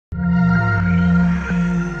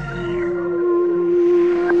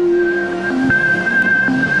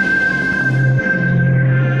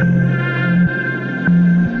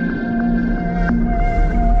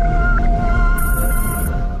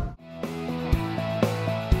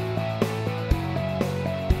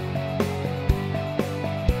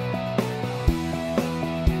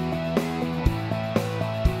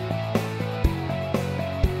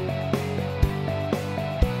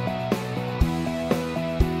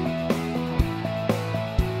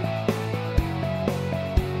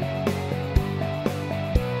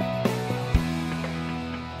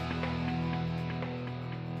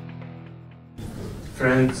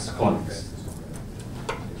friends, colleagues.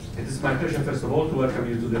 It is my pleasure, first of all, to welcome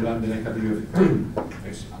you to the London Academy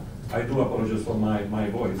of... I do apologize for my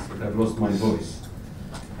voice, but I've lost my voice.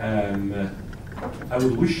 I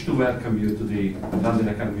would wish to welcome you to the London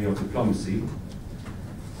Academy of Diplomacy.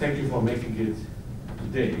 Thank you for making it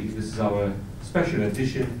today. This is our special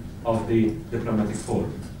edition of the Diplomatic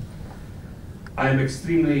Forum. I am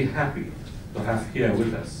extremely happy to have here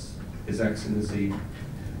with us His Excellency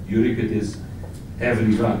Euripidis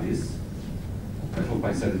Evrividis, I hope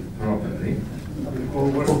I said it properly,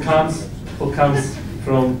 who comes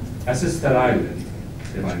from a sister island,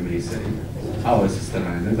 if I may say, our sister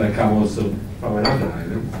island. I come also from another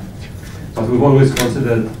island, but we've always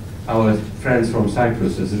considered our friends from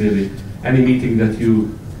Cyprus as really any meeting that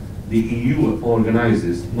the EU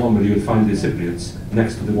organizes, normally you'll find the Cypriots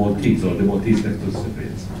next to the Maltese, or the Maltese next to the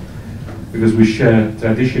Cypriots. Because we share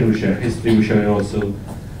tradition, we share history, we share also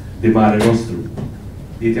the Mare Nostrum.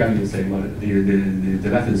 The Italians say, the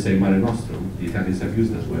Latins say Mare Nostrum, the Italians have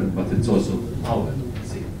used that word, but it's also our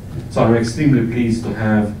sea. So I'm extremely pleased to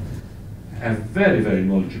have a very, very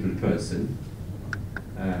knowledgeable person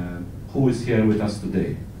who is here with us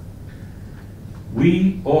today.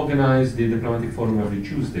 We organize the Diplomatic Forum every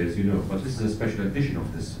Tuesday, as you know, but this is a special edition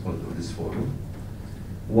of this forum.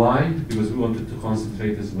 Why? Because we wanted to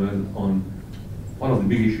concentrate as well on one of the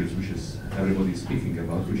big issues which is everybody is speaking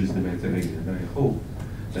about, which is the Mediterranean. And I hope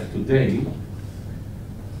that today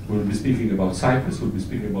we'll be speaking about Cyprus, we'll be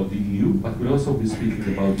speaking about the EU, but we'll also be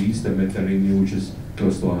speaking about the Eastern Mediterranean, which is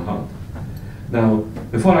close to our heart. Now,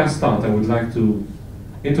 before I start, I would like to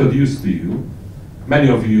introduce to you, many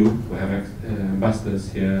of you who have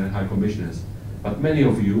ambassadors here, High Commissioners, but many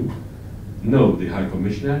of you know the High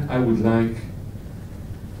Commissioner. I would like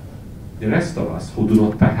the rest of us who do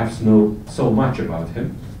not perhaps know so much about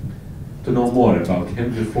him to know more about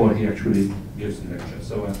him before he actually gives the lecture.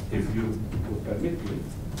 So if you would permit me,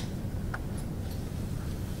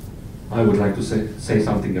 I would like to say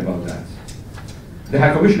something about that. The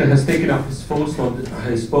High Commissioner has taken up his post on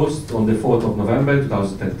the 4th of November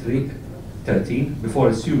 2013. Before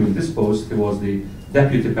assuming this post, he was the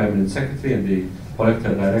Deputy Permanent Secretary and the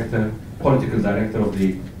Political Director of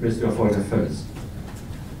the Ministry of Foreign Affairs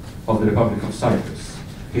of the Republic of Cyprus.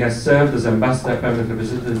 He has served as Ambassador Permanent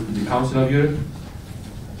Representative to the Council of Europe,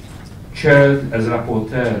 chaired as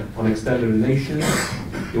Rapporteur on External Relations.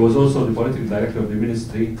 He was also the Political Director of the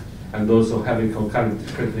Ministry and also having concurrent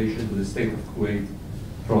accreditation to the State of Kuwait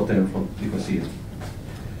pro tem from Nicosia.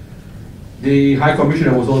 The High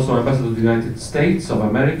Commissioner was also Ambassador to the United States of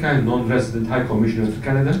America and non-resident High Commissioner to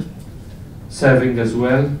Canada, serving as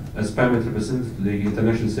well as Permanent Representative to the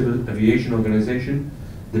International Civil Aviation Organization,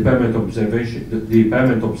 the Permanent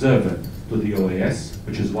Observer to the OAS,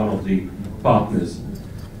 which is one of the partners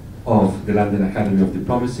of the London Academy of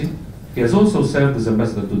Diplomacy. He has also served as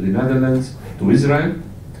Ambassador to the Netherlands, to Israel.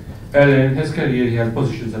 Earlier in his career, he had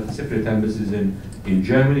positions at the Cypriot embassies in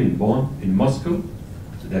Germany, in Bonn, in Moscow,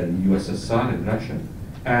 then USSR and Russia,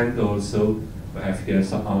 and also we have here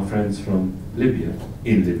some our friends from Libya,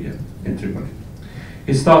 in Tripoli.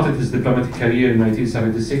 He started his diplomatic career in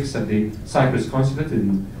 1976 at the Cyprus Consulate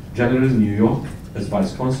in General New York as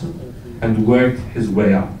Vice Consul, and worked his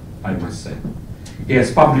way up, I must say. He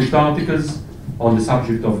has published articles on the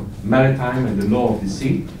subject of maritime and the law of the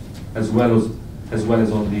sea, as well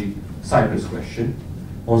as on the Cyprus question,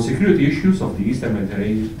 on security issues of the Eastern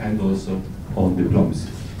Mediterranean, and also on diplomacy.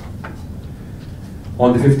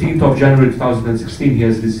 On the 15th of January 2016, he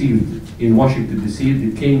has received in Washington, D.C.,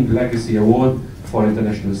 the King Legacy Award for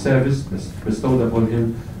International Service, bestowed upon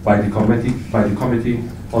him by the Committee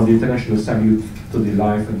on the International Salute to the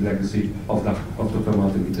Life and Legacy of Dr.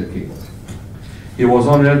 Martin Luther King. He was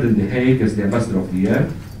honored in The Hague as the Ambassador of the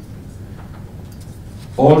Year.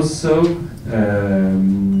 Also,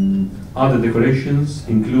 other decorations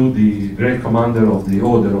include the Great Commander of the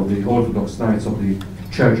Order of the Orthodox Knights of the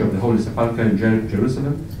Church of the Holy Sepulchre in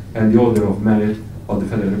Jerusalem, and the Order of Merit of the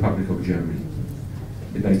Federal Republic of Germany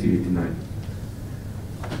in 1989.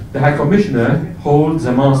 The High Commissioner holds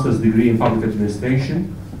a master's degree in public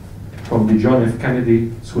administration from the John F.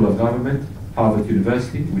 Kennedy School of Government, Harvard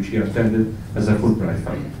University, which he attended as a Fulbright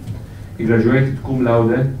fellow. He graduated cum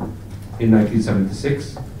laude in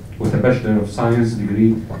 1976 with a Bachelor of Science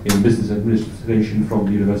degree in Business Administration from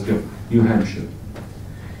the University of New Hampshire.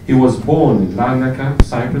 He was born in Larnaca,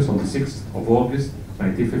 Cyprus on the 6th of August,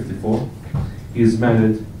 1954. He is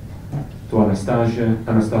married to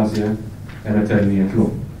Anastasia, an attorney at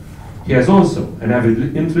law. He has also an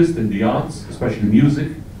avid interest in the arts, especially music,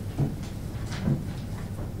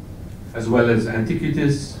 as well as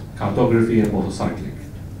antiquities, cartography, and motorcycling.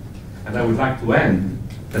 And I would like to end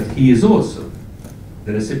that he is also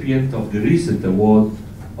the recipient of the recent award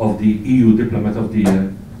of the EU Diplomat of the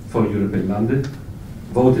Year for Europe in London,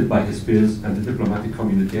 voted by his peers and the diplomatic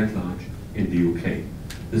community at large in the UK.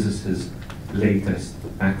 This is his latest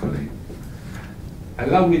accolade.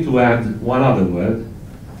 Allow me to add one other word.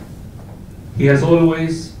 He has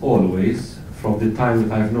always, from the time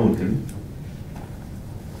that I've known him,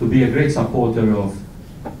 to be a great supporter of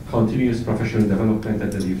continuous professional development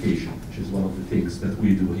and education, which is one of the things that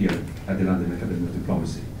we do here at the London Academy of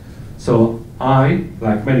Diplomacy. So I,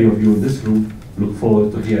 like many of you in this room, look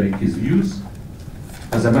forward to hearing his views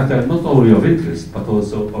as a matter not only of interest, but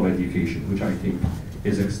also of education, which I think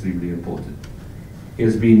is extremely important. He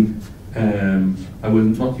has been, I will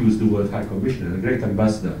not use the word High Commissioner, a great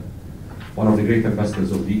ambassador, one of the great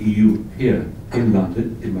ambassadors of the EU here in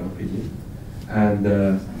London, in my opinion. And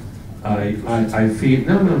I feel,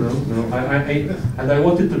 no, and I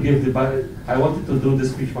wanted to give the, I wanted to do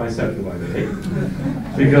this speech myself, by the way,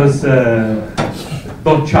 because,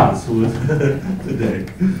 not Charles, who was today.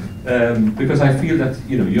 Because I feel that,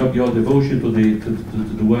 you know, your devotion to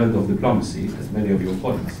the world of diplomacy, as many of your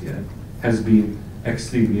colleagues here, has been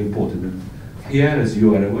extremely important. And here, as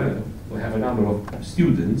you are aware, we have a number of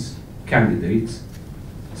students, candidates,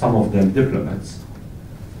 some of them diplomats,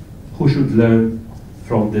 who should learn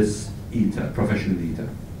from this professional eater.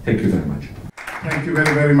 Thank you very much. Thank you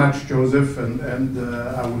very, very much, Joseph. And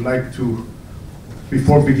I would like to,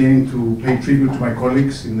 before beginning, to pay tribute to my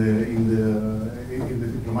colleagues in the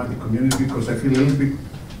diplomatic community, because I feel a little bit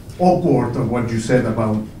awkward of what you said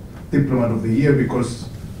about Diplomat of the Year, because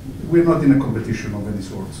we're not in a competition of any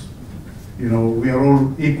sorts. You know, we are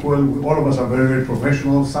all equal. All of us are very, very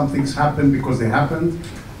professional. Some things happen because they happened,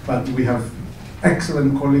 but we have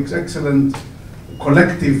excellent colleagues, excellent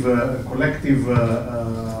collective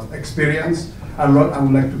experience. I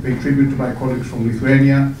would like to pay tribute to my colleagues from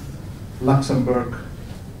Lithuania, Luxembourg,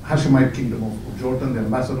 Hashemite Kingdom of Jordan, the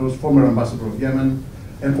ambassadors, former ambassador of Yemen,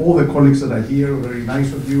 and all the colleagues that are here. Very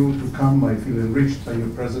nice of you to come. I feel enriched by your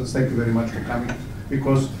presence. Thank you very much for coming,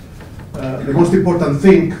 because the most important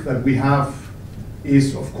thing that we have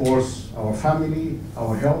is, of course, our family,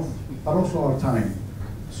 our health, but also our time.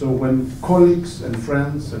 So when colleagues and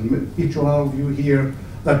friends and each one of you here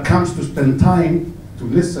that comes to spend time to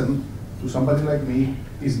listen to somebody like me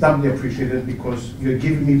is doubly appreciated, because you're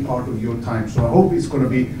giving me part of your time. So I hope it's going to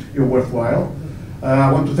be your worthwhile.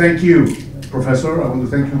 I want to thank you, Professor. I want to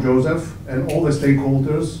thank you, Joseph, and all the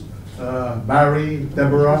stakeholders, Barry,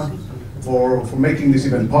 Deborah, for making this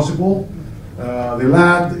event possible. The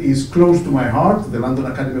lad is close to my heart, the London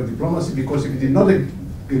Academy of Diplomacy, because if it did not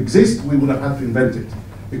exist, we would have had to invent it,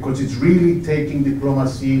 because it's really taking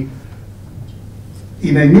diplomacy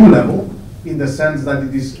in a new level, in the sense that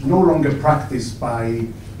it is no longer practiced by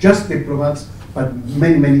just diplomats, but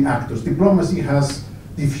many, many actors. Diplomacy has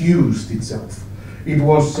diffused itself. It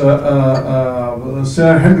was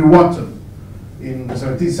Sir Henry Wotton in the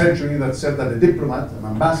 17th century that said that a diplomat, an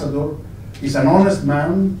ambassador, is an honest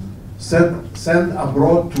man sent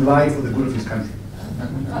abroad to lie for the good of his country.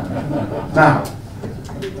 Now,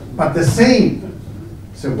 but the same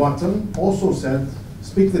Sir Wotton also said,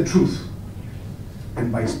 speak the truth. And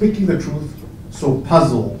by speaking the truth, so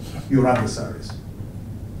puzzle your adversaries.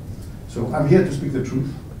 So I'm here to speak the truth,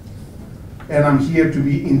 and I'm here to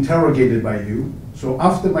be interrogated by you. So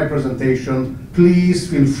after my presentation, please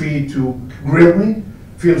feel free to grill me.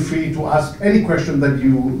 Feel free to ask any question that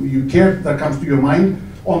you care, that comes to your mind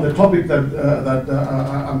on the topic that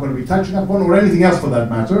I'm going to be touching upon, or anything else for that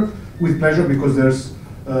matter, with pleasure, because there's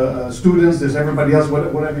students, there's everybody else,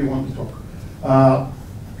 whatever you want to talk.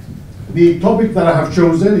 The topic that I have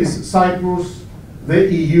chosen is Cyprus,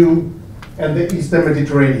 the EU, and the Eastern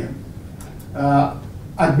Mediterranean.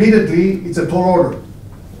 Admittedly, it's a tall order.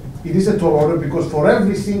 It is a tall order because for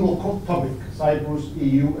every single topic, Cyprus,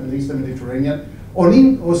 EU, and the Eastern Mediterranean, on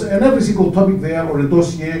every single topic there, or a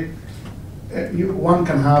dossier, one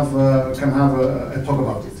can have a talk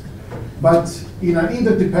about it. But in an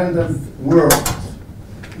interdependent world,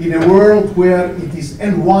 in a world where it is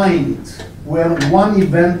entwined, where one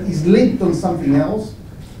event is linked on something else,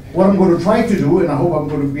 what I'm going to try to do, and I hope I'm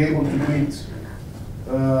going to be able to do it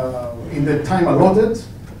in the time allotted,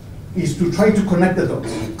 is to try to connect the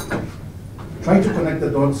dots. Try to connect the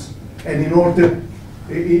dots, and in order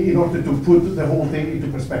to put the whole thing into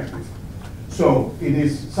perspective. So it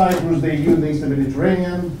is Cyprus, the EU, and the Eastern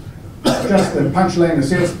Mediterranean. Just a punchline, a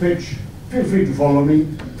sales pitch. Feel free to follow me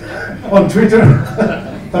on Twitter.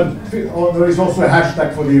 But there is also a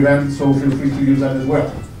hashtag for the event, so feel free to use that as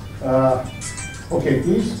well. Okay,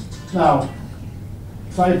 please. Now,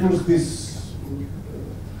 Cyprus,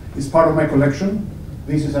 It's part of my collection.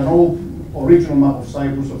 This is an old original map of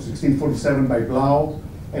Cyprus of 1647 by Blau,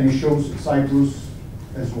 and it shows Cyprus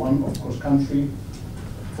as one, of course, country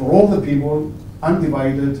for all the people,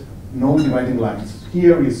 undivided, no dividing lines.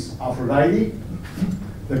 Here is Aphrodite,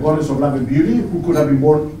 the goddess of love and beauty, who could have been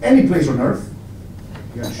born any place on earth.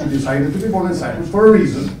 Yeah, she decided to be born in Cyprus for a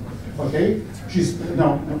reason. Okay, she's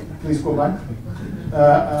no, please go back.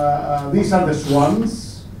 These are the swans.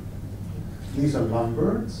 These are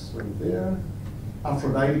lovebirds right there.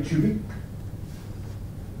 Aphrodite cubic,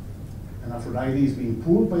 and Aphrodite is being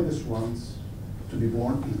pulled by the swans to be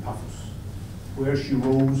born in Paphos, where she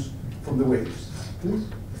rose from the waves. Please.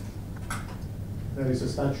 There is a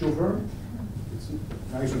statue of her. It's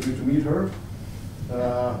nice of you to meet her,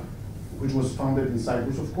 which was founded in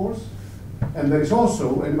Cyprus, of course. And there is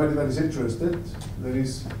also, anybody that is interested, there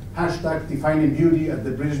is hashtag Defining Beauty at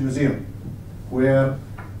the British Museum, where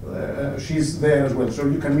she's there as well. So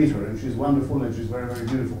you can meet her, and she's wonderful, and she's very, very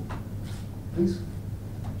beautiful. Please.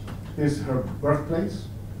 Here's her birthplace.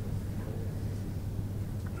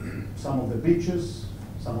 Some of the beaches,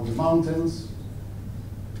 some of the mountains,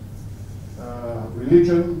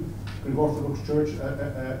 religion, Greek Orthodox Church,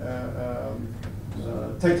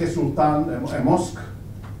 Teke Sultan, a mosque,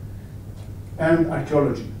 and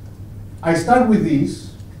archaeology. I start with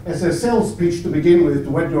these as a sales pitch to begin with, to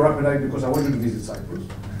whet your appetite, because I want you to visit Cyprus,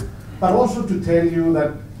 but also to tell you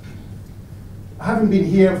that having been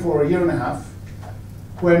here for a year and a half,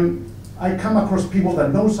 when I come across people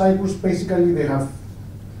that know Cyprus, basically they have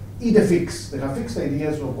either fixed, they have fixed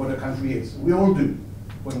ideas of what a country is. We all do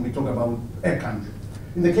when we talk about a country.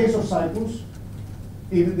 In the case of Cyprus,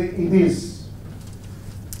 it is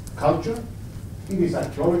culture, it is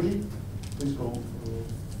archaeology. Please go,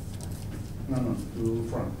 to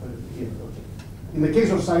front, here, okay. In the case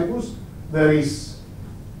of Cyprus, there is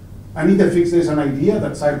an either fix, there's an idea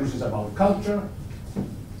that Cyprus is about culture,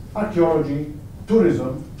 archaeology,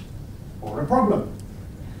 tourism, or a problem.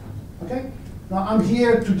 Okay? Now I'm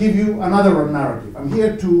here to give you another narrative. I'm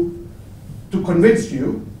here to convince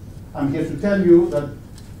you, I'm here to tell you that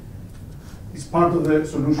it's part of the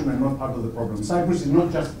solution and not part of the problem. Cyprus is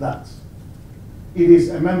not just that. It is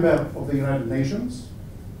a member of the United Nations,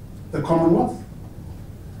 the Commonwealth,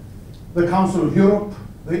 the Council of Europe,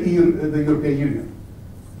 the European Union.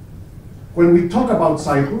 When we talk about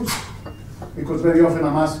Cyprus, because very often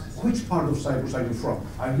I'm asked, which part of Cyprus are you from?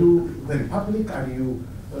 Are you the Republic? Are you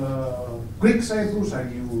Greek Cyprus? Are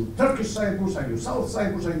you Turkish Cyprus? Are you South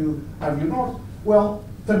Cyprus? Are you North? Well,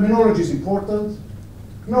 terminology is important.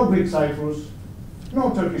 No Greek Cyprus,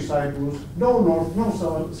 no Turkish Cyprus, no North, no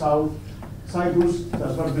South. Cyprus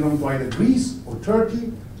does not belong to either Greece or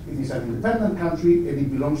Turkey. It is an independent country, and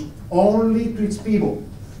it belongs only to its people,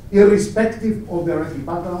 irrespective of their ethnic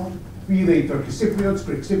background, be they Turkish Cypriots,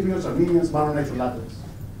 Greek Cypriots, Armenians, Maronites, or Latins.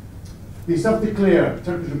 The self-declared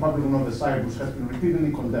Turkish Republic of Northern Cyprus has been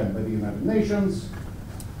repeatedly condemned by the United Nations,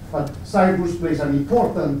 but Cyprus plays an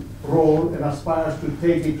important role and aspires to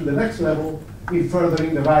take it to the next level in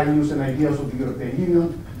furthering the values and ideals of the European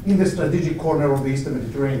Union in the strategic corner of the Eastern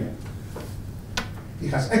Mediterranean. It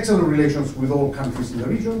has excellent relations with all countries in the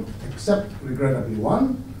region, except, regrettably,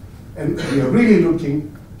 one, and we are really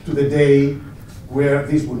looking to the day where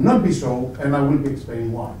this will not be so, and I will be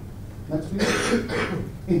explaining why. Next, please.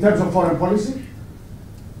 In terms of foreign policy,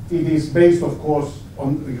 it is based, of course,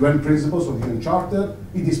 on UN principles of the UN Charter.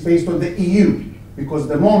 It is based on the EU, because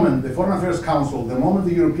the moment the Foreign Affairs Council, the moment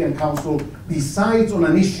the European Council decides on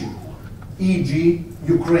an issue, e.g.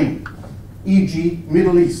 Ukraine, e.g.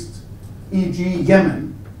 Middle East, e.g.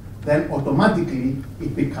 Yemen, then automatically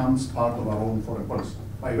it becomes part of our own foreign policy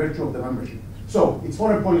by virtue of the membership. So its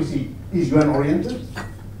foreign policy is UN-oriented,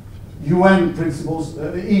 UN principles,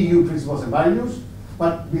 EU principles and values,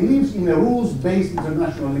 but believes in a rules-based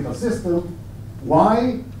international legal system.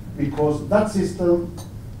 Why? Because that system,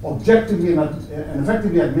 objectively and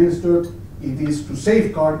effectively administered, it is to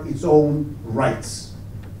safeguard its own rights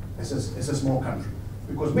as a small country.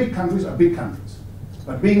 Because big countries are big countries.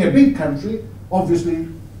 But being a big country, obviously,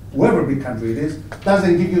 whoever big country it is,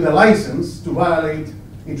 doesn't give you the license to violate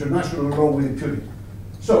international law with impunity.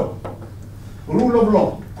 So, rule of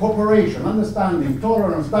law, cooperation, understanding,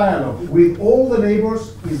 tolerance, dialogue with all the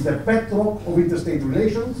neighbors is the bedrock of interstate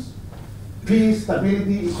relations, peace,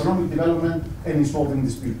 stability, economic development, and in solving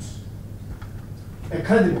disputes. A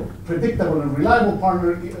credible, predictable, and reliable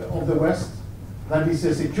partner of the West that is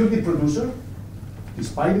a security producer,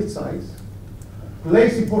 despite its size,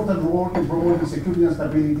 plays important role in promoting security and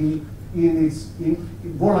stability in its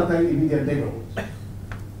volatile immediate neighborhoods.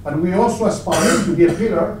 But we also aspire to be a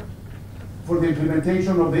pillar for the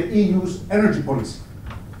implementation of the EU's energy policy.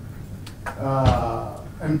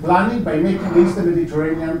 and planning by making the Eastern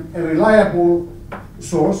Mediterranean a reliable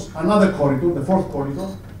source, another corridor, the fourth corridor,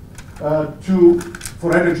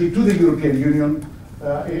 for energy to the European Union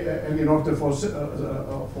and in order for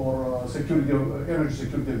security of, energy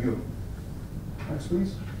security of Europe. Next,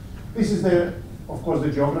 please. This is of course,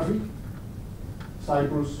 the geography.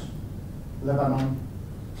 Cyprus, Lebanon,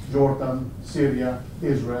 Jordan, Syria,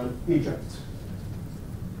 Israel, Egypt.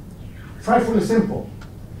 Frightfully simple.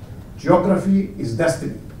 Geography is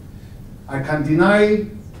destiny. I can deny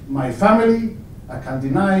my family, I can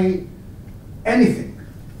deny anything.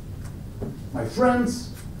 My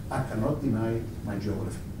friends, I cannot deny my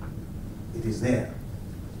geography. It is there.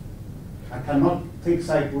 I cannot take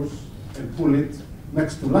Cyprus and pull it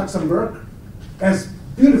next to Luxembourg, as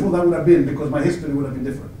beautiful that would have been, because my history would have been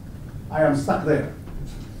different. I am stuck there.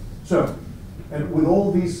 So, and with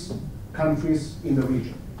all these countries in the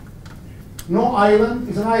region. No island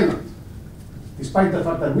is an island. Despite the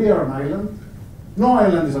fact that we are an island, no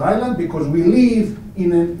island is an island because we live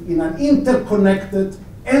in an interconnected,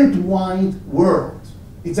 entwined world.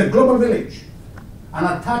 It's a global village.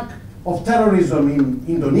 An attack of terrorism in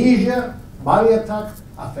Indonesia, Bali attack,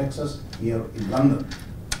 affects us here in London.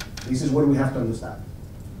 This is what we have to understand.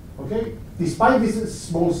 Okay? Despite this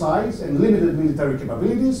small size and limited military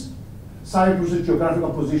capabilities, Cyprus'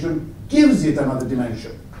 geographical position gives it another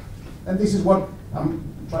dimension. And this is what I'm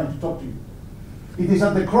trying to talk to you. It is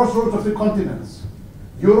at the crossroads of the continents,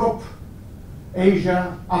 Europe,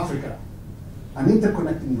 Asia, Africa, an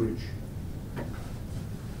interconnecting bridge.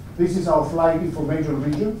 This is our flag information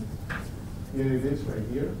region. Here it is, right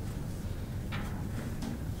here.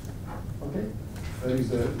 Okay? There is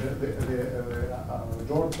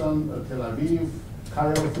Jordan, Tel Aviv,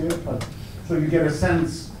 Cairo here. But, so you get a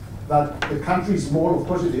sense that the country is small, of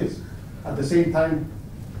course it is. At the same time,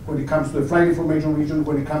 when it comes to the flight information region,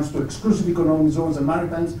 when it comes to exclusive economic zones and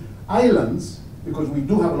maritimes, islands, because we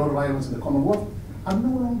do have a lot of islands in the Commonwealth, are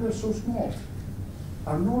no longer so small.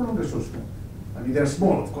 Are no longer so small. I mean, they're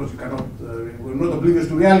small, of course, you cannot, we're not oblivious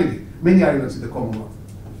to reality. Many islands in the Commonwealth.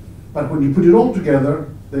 But when you put it all together,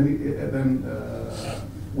 then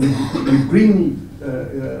we bring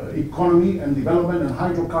economy and development and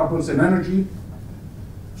hydrocarbons and energy.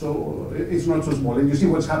 So it's not so small. And you see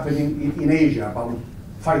what's happening in Asia about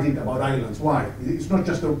fighting about islands. Why? It's not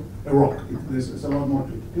just a rock. There's a lot more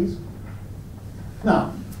to it, please.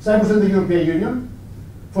 Now, Cyprus and the European Union.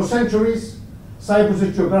 For centuries,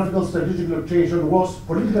 Cyprus' geographical strategic location was,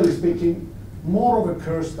 politically speaking, more of a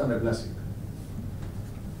curse than a blessing.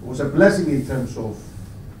 It was a blessing in terms of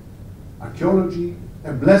archaeology,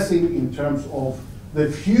 a blessing in terms of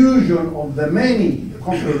the fusion of the many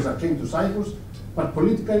conquerors that came to Cyprus, but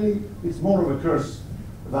politically it's more of a curse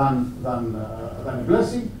than a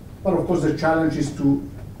blessing. But of course the challenge is to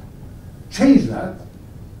change that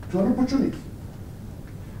to an opportunity.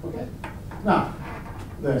 Okay? Now,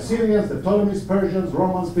 the Syrians, the Ptolemies, Persians,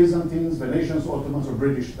 Romans, Byzantines, Venetians, Ottomans, or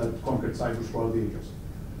British that conquered Cyprus throughout the ages.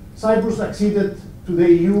 Cyprus acceded to the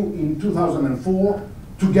EU in 2004,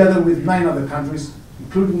 together with 9 other countries,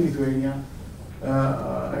 including Lithuania.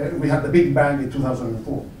 We had the Big Bang in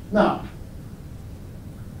 2004. Now,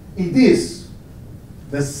 it is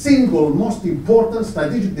the single most important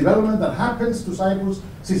strategic development that happens to Cyprus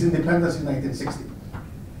since independence in 1960.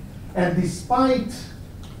 And despite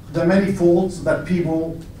the many faults that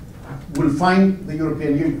people will find the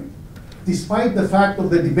European Union, despite the fact of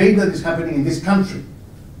the debate that is happening in this country,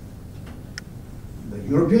 the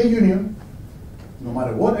European Union, no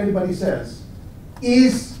matter what anybody says,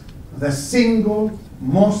 is the single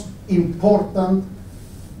most important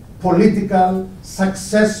political,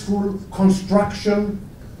 successful construction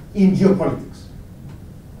in geopolitics.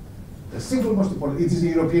 The single most important, it is the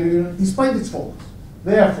European Union, despite its faults.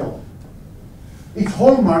 Therefore, its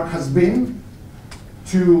hallmark has been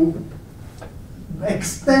to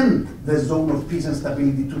extend the zone of peace and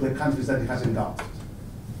stability to the countries that it has engulfed.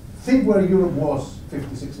 Think where Europe was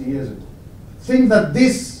 50, 60 years ago. Think that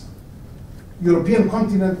this European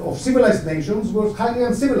continent of civilized nations was highly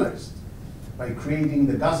uncivilized by creating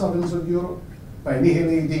the gas ovens of Europe, by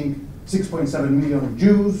annihilating 6.7 million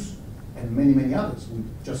Jews, and many, many others. We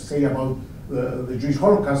just say about the Jewish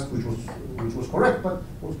Holocaust, which was correct, but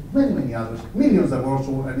there was many, many others, millions that were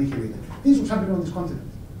also annihilated. This was happening on this continent.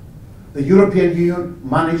 The European Union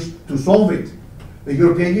managed to solve it. The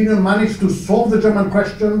European Union managed to solve the German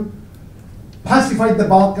question, pacified the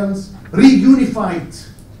Balkans, reunified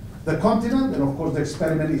the continent, and of course the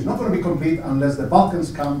experiment is not going to be complete unless the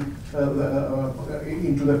Balkans come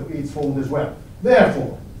into its fold as well.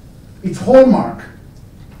 Therefore, its hallmark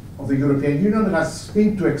of the European Union has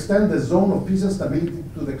been to extend the zone of peace and stability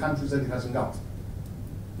to the countries that it has engulfed.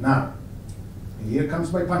 Now, here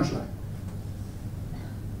comes my punchline.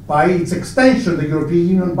 By its extension, the European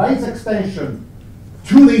Union, by its extension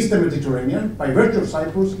to the Eastern Mediterranean, by virtue of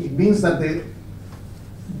Cyprus, it means that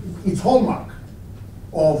its hallmark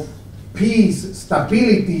of peace,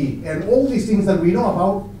 stability, and all these things that we know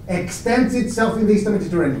about extends itself in the Eastern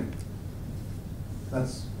Mediterranean.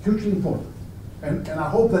 That's hugely important. And I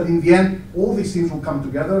hope that in the end, all these things will come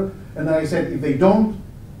together. And I said, if they don't,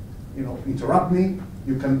 interrupt me.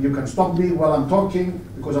 You can stop me while I'm talking,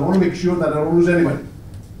 because I want to make sure that I don't lose anybody.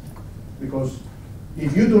 Because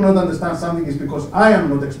if you do not understand something, it's because I am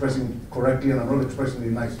not expressing it correctly and I'm not expressing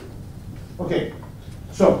it nicely. Okay,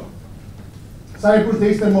 so Cyprus, the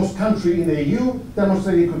easternmost country in the EU,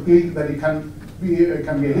 demonstrated quickly that it can be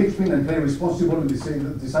a linchpin and play a responsible and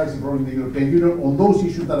decisive role in the European Union on those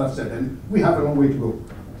issues that I've said, and we have a long way to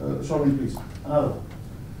go. Sorry, please. Another one.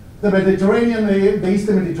 The Mediterranean, the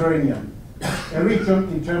Eastern Mediterranean, a region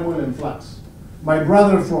in turmoil and flux. My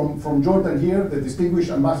brother from Jordan here, the distinguished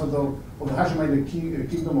ambassador of the Hashemite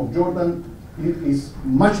Kingdom of Jordan, is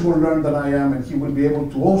much more learned than I am, and he will be able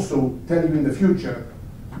to also tell you in the future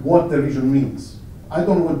what the region means. I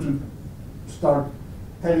don't want to start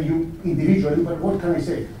telling you individually, but what can I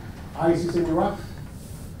say? ISIS in Iraq,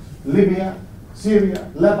 Libya,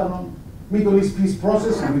 Syria, Lebanon, Middle East peace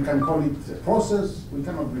process, and we can call it a process. We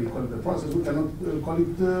cannot really call it a process. We cannot call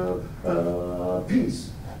it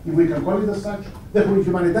peace, if we can call it as such. The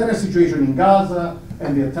humanitarian situation in Gaza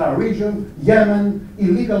and the entire region, Yemen,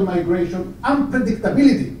 illegal migration,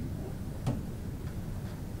 unpredictability.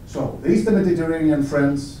 So the Eastern Mediterranean,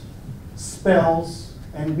 friends, spells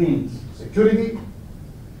and means security.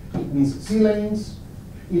 It means sea lanes.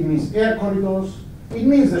 It means air corridors. It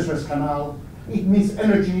means the Suez Canal. It means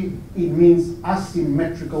energy. It means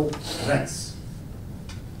asymmetrical threats.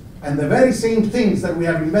 And the very same things that we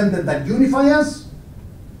have invented that unify us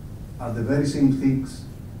are the very same things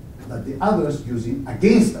that the others using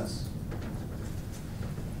against us.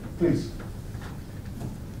 Please.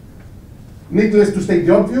 Needless to state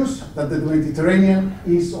the obvious, that the Mediterranean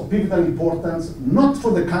is of pivotal importance, not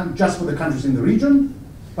for just for the countries in the region,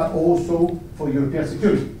 but also for European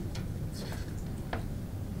security.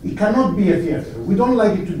 It cannot be a theater. We don't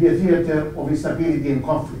like it to be a theater of instability and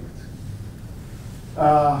conflict.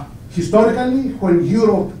 Historically, when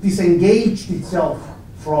Europe disengaged itself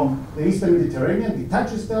from the Eastern Mediterranean,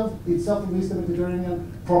 detached itself from the Eastern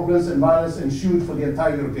Mediterranean, problems and violence ensued for the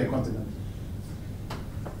entire European continent.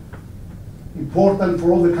 Important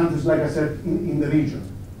for all the countries, like I said, in the region.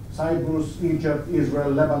 Cyprus, Egypt,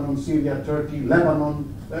 Israel, Lebanon, Syria, Turkey,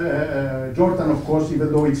 Lebanon, Jordan, of course,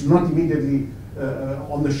 even though it's not immediately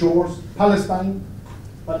on the shores, Palestine,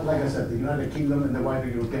 but like I said, the United Kingdom and the wider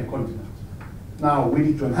European continent. Now, we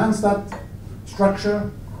need to enhance that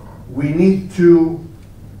structure. We need to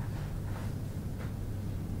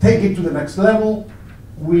take it to the next level.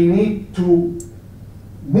 We need to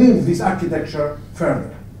move this architecture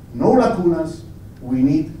further. No lacunas. We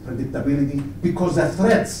need predictability, because the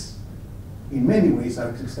threats, in many ways, are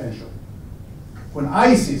existential. When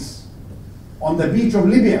ISIS, on the beach of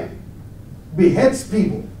Libya, beheads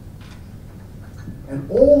people,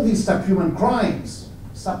 and all these subhuman crimes,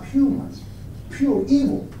 subhuman, pure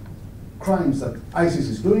evil crimes that ISIS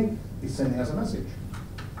is doing, it's sending us a message.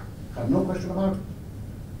 I have no question about it.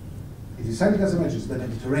 It is sending us a message that the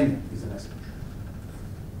Mediterranean is the message.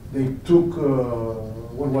 They took,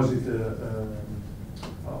 what was it,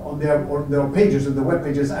 on their pages, on the web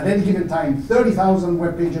pages, at any given time, 30,000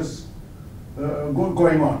 web pages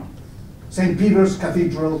going on. St. Peter's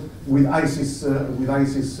Cathedral with ISIS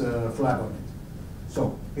flag on it.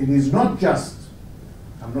 So it is not just,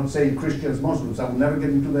 I'm not saying Christians, Muslims, I will never get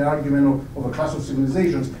into the argument of a clash of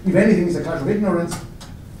civilizations. If anything, it's a clash of ignorance,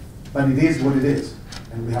 but it is what it is.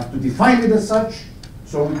 And we have to define it as such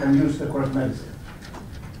so we can use the correct medicine.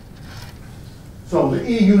 So the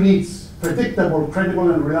EU needs predictable,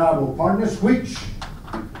 credible, and reliable partners which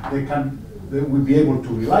they will be able to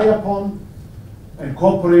rely upon and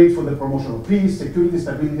cooperate for the promotion of peace, security,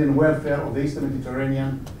 stability, and welfare of the Eastern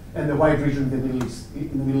Mediterranean and the wide region in the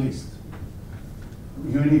Middle East.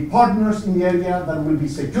 You need partners in the area that will be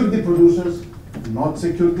security producers, not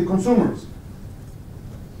security consumers.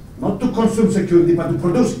 Not to consume security, but to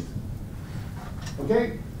produce it.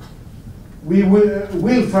 Okay? We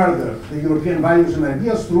will further the European values and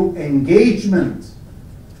ideas through engagement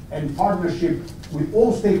and partnership with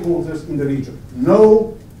all stakeholders in the region.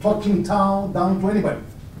 No talking down to anybody.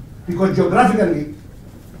 Because geographically,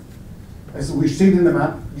 as we see in the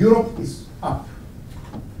map, Europe is up.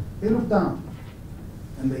 They look down.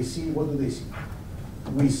 and they see, what do they see?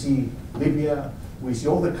 We see Libya, we see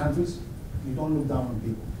all the countries. You don't look down on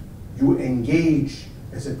people. You engage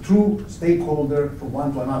as a true stakeholder from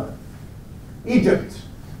one to another. Egypt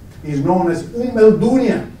is known as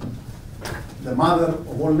Dunya, the mother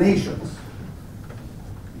of all nations.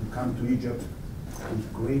 You come to Egypt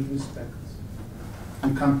with great respect.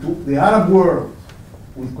 You come to the Arab world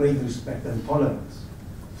with great respect and tolerance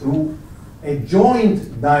through a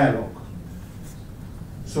joint dialogue.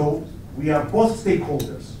 So we are both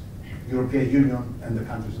stakeholders, European Union and the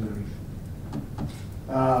countries in the region.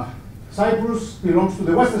 Cyprus belongs to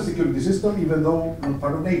the Western security system, even though not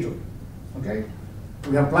part of NATO. Okay?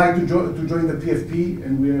 We applied to join the PFP,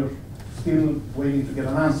 and we are still waiting to get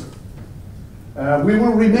an answer. We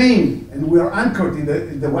will remain, and we are anchored in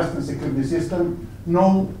the Western security system,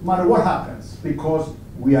 no matter what happens, because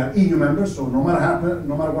we are EU members. So no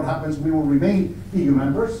matter what happens, we will remain EU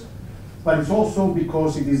members. But it's also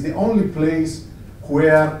because it is the only place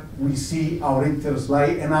where we see our interests lie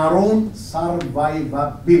and our own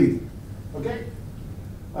survivability. Okay?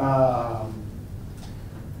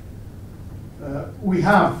 We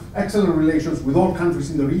have excellent relations with all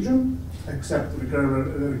countries in the region, except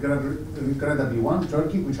regrettably one,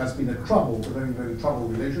 Turkey, which has been a very, very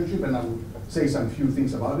troubled relationship, and I will say some few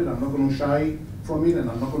things about it. I'm not going to shy from it,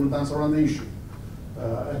 and I'm not going to dance around the issue.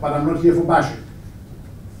 But I'm not here for bashing,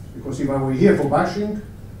 because if I were here for bashing,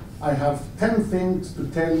 I have 10 things to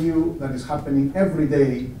tell you that is happening every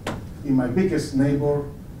day in my biggest neighbor,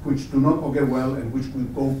 which do not augur well and which will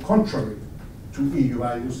go contrary to EU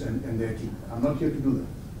values and their key. I'm not here to do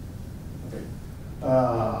that.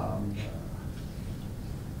 Okay.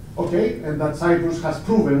 Okay, and that Cyprus has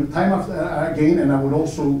proven time after again, and I will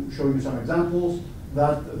also show you some examples,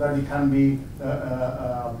 that it can be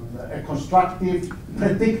a constructive,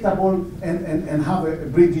 predictable, and have a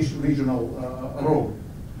British regional role,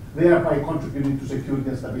 thereby contributing to security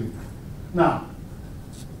and stability. Now,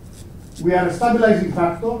 we are a stabilizing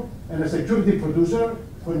factor and a security producer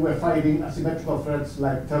when we're fighting asymmetrical threats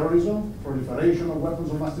like terrorism, proliferation of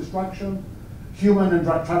weapons of mass destruction, human and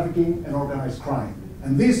drug trafficking, and organized crime.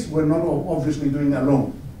 And this we're not obviously doing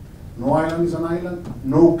alone. No island is an island.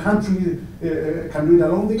 No country can do it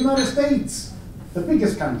alone. The United States, the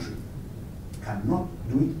biggest country, cannot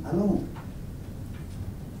do it alone.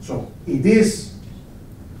 So it is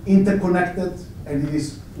interconnected, and it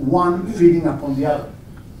is one feeding upon the other.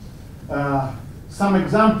 Some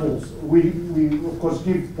examples, we of course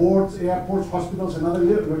give ports, airports, hospitals, and other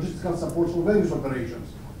logistical supports for various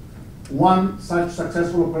operations. One such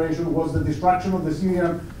successful operation was the destruction of the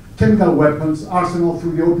Syrian chemical weapons arsenal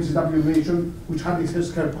through the OPCW mission, which had its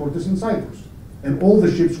headquarters in Cyprus. And all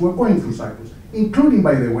the ships were going through Cyprus, including,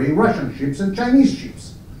 by the way, Russian ships and Chinese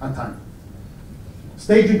ships at times.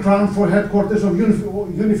 Staging ground for headquarters of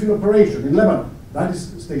UNIFIL operation in Lebanon, that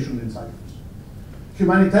is stationed in Cyprus.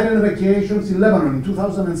 Humanitarian evacuations in Lebanon in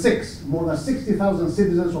 2006, more than 60,000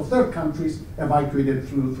 citizens of third countries evacuated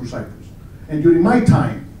through Cyprus. And during my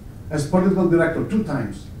time as political director, 2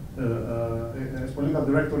 times, as political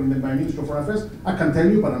director in my Ministry of Foreign Affairs, I can tell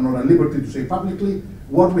you, but I'm not at liberty to say publicly,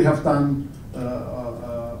 what we have done,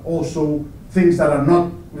 also things that are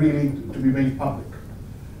not really to be made public.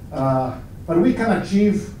 But we can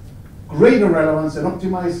achieve greater relevance and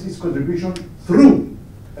optimize its contribution through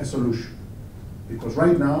a solution. Because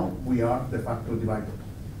right now, we are de facto divided.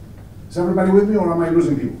 Is everybody with me, or am I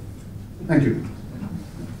losing people? Thank you.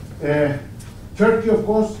 Turkey, of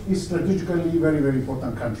course, is strategically a very, very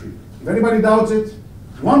important country. If anybody doubts it,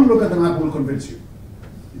 one look at the map will convince you.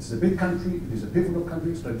 It's a big country, it is a pivotal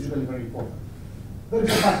country, strategically very important. There is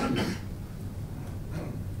a fact here.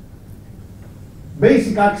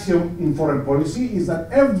 Basic axiom in foreign policy is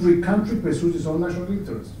that every country pursues its own national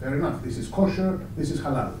interests. Fair enough, this is kosher, this is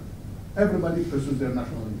halal. Everybody pursues their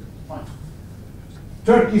national interest, fine.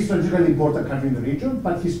 Turkey is a strategically important country in the region,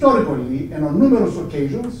 but historically and on numerous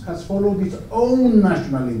occasions has followed its own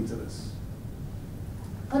national interests.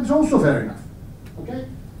 That's also fair enough, okay?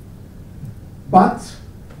 But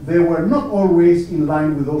they were not always in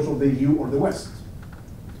line with those of the EU or the West.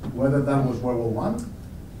 Whether that was World War I,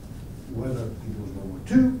 whether it was World War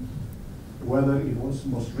II, whether it was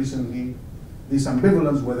most recently this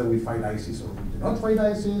ambivalence whether we fight ISIS or we do not fight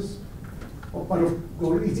ISIS. But of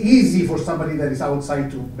course, it's easy for somebody that is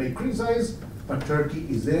outside to make criticize, but Turkey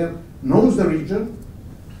is there, knows the region,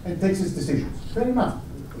 and takes its decisions. Fair enough,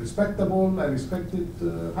 respectable, I respect it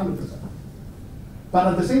 100%. But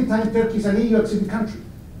at the same time, Turkey is an EU acceding country.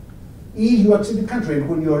 EU acceding country, and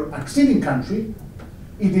when you're acceding country,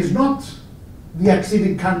 it is not the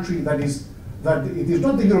acceding country it is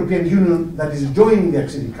not the European Union that is joining the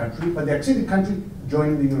acceding country, but the acceding country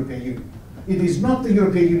joining the European Union. It is not the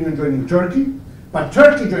European Union joining Turkey, but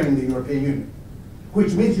Turkey joining the European Union,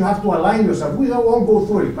 which means you have to align yourself. We all go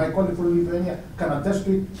through it. My colleague from Lithuania can attest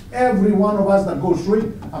to it. Every one of us that goes through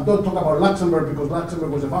it, I don't talk about Luxembourg because Luxembourg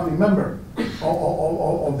was a founding member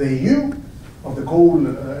of the EU, of the coal,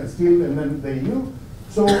 steel, and then the EU.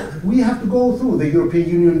 So we have to go through. The European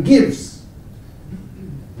Union gives,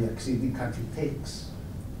 the acceding country takes.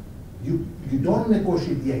 You don't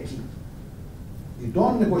negotiate the acquis. You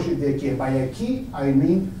don't negotiate the acquis. And by acquis, I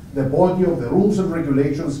mean the body of the rules and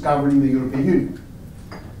regulations governing the European Union.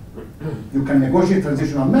 You can negotiate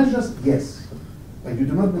transitional measures, yes, but you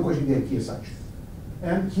do not negotiate the acquis as such.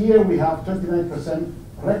 And here we have 29%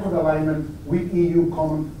 record alignment with EU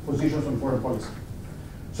common positions on foreign policy.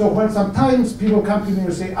 So when sometimes people come to me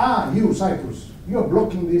and say, you, Cyprus, you're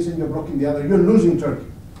blocking this and you're blocking the other, you're losing Turkey.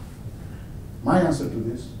 My answer to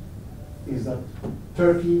this is that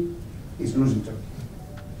Turkey is losing Turkey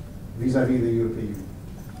vis-à-vis the European Union,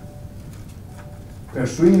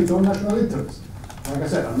 pursuing its own national interest. Like I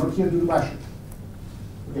said, I'm not here to do bashing.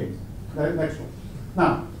 Okay, next one.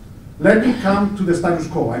 Now, let me come to the status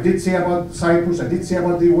quo. I did say about Cyprus, I did say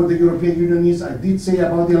about what the European Union is, I did say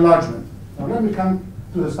about the enlargement. Now let me come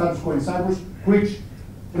to the status quo in Cyprus, which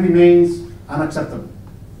remains unacceptable.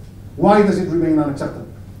 Why does it remain unacceptable?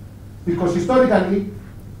 Because historically,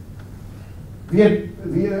 the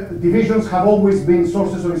divisions have always been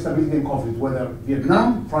sources of instability and conflict, whether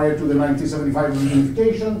Vietnam, prior to the 1975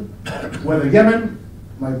 reunification, whether Yemen,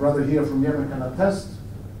 my brother here from Yemen can attest,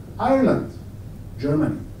 Ireland,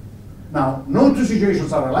 Germany. Now, no two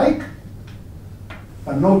situations are alike,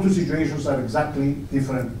 but no two situations are exactly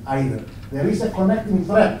different either. There is a connecting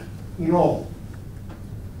thread in all.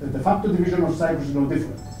 The de facto division of Cyprus is no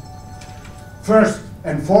different. First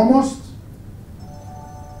and foremost,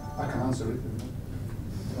 I can answer it.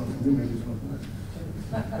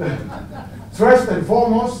 First and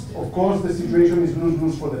foremost, of course, the situation is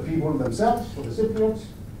lose-lose for the people themselves, for the Cypriots.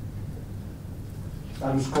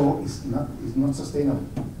 Status quo is not sustainable.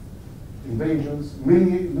 Invasions,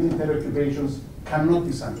 military occupations cannot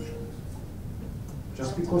be sanctioned.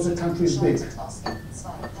 Just because a country is big,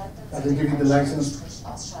 that they give you the license.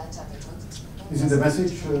 Is it a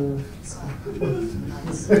message?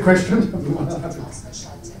 A question?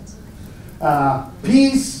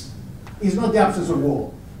 Peace is not the absence of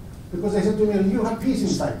war. Because they said to me, you have peace in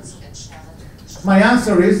Cyprus. My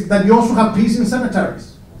answer is that you also have peace in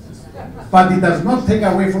cemeteries. But it does not take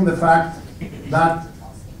away from the fact that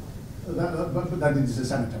it is a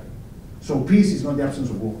cemetery. So peace is not the absence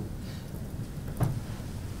of war.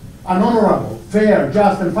 An honorable, fair,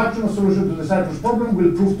 just, and functional solution to the Cyprus problem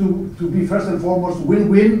will prove to be first and foremost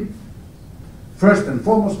win-win, first and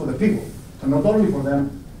foremost for the people, and not only for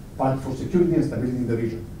them, but for security and stability in the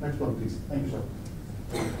region. Next one, please. Thank you, sir.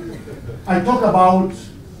 I talk about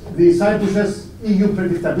the Cyprus's EU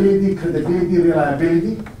predictability, credibility,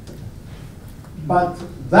 reliability, but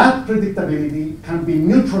that predictability can be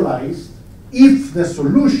neutralized if the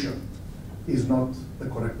solution is not the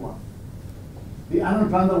correct one. The Annan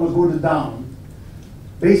Plan that was voted down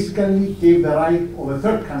basically gave the right of a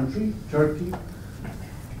third country, Turkey,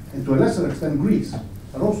 and to a lesser extent Greece,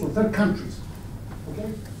 but also third countries,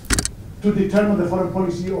 okay, to determine the foreign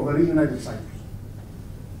policy of a reunited Cyprus.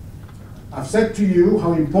 I've said to you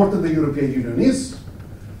how important the European Union is,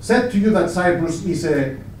 said to you that Cyprus is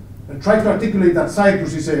tried to articulate that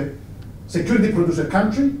Cyprus is a security producer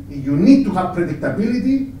country. You need to have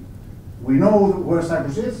predictability. We know where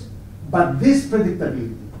Cyprus is, but this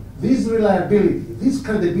predictability, this reliability, this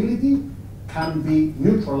credibility can be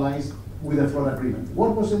neutralized with a flood agreement.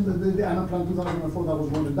 What was in the Annan Plan 2004 that was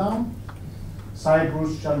voted down?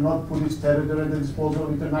 Cyprus shall not put its territory at the disposal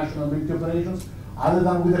of international military operations other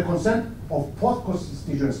than with the consent of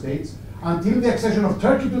post-constituent states until the accession of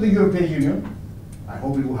Turkey to the European Union. I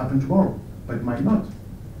hope it will happen tomorrow, but it might not.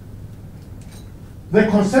 The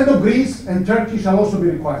consent of Greece and Turkey shall also be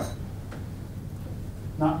required.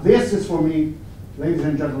 Now, this is for me, ladies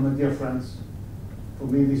and gentlemen, dear friends, for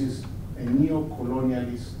me this is a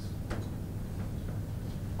neo-colonialist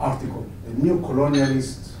article, a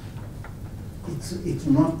neo-colonialist. It's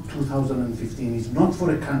not 2015, it's not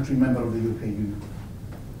for a country member of the European Union.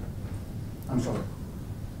 I'm sorry.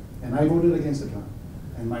 And I voted against the plan.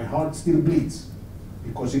 And my heart still bleeds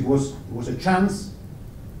because it was a chance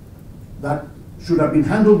that should have been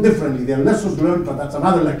handled differently. There are lessons learned, but that's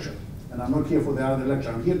another lecture. And I'm not here for the other lecture.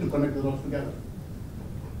 I'm here to connect the dots together.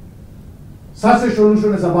 Such a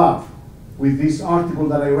solution as above, with this article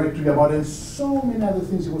that I read to you about, and so many other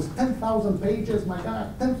things. It was 10,000 pages, my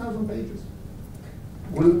God, 10,000 pages.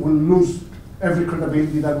 Will lose every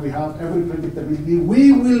credibility that we have, every predictability,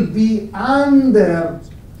 we will be under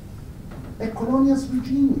a colonial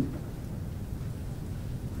regime.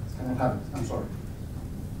 Cannot have it, I'm sorry.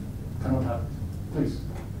 Cannot have it, please.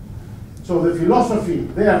 So the philosophy,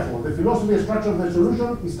 therefore, the philosophy and structure of the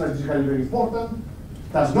solution is strategically very important.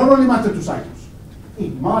 Does not only matter to Cyprus,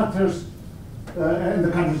 it matters and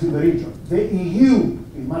the countries in the region. The EU,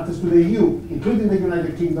 it matters to the EU, including the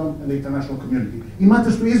United Kingdom and the international community. It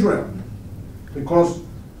matters to Israel, because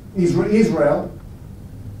Israel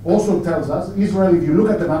also tells us, Israel, if you look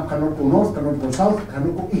at the map, cannot go north, cannot go south,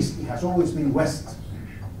 cannot go east. It has always been west.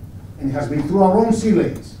 And it has been through our own sea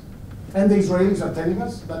lanes. And the Israelis are telling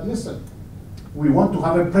us that, listen, we want to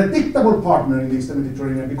have a predictable partner in the Eastern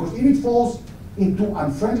Mediterranean, because if it falls into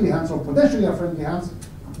unfriendly hands or potentially unfriendly hands,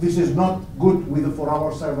 this is not good for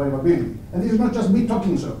our survivability. And this is not just me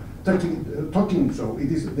talking so.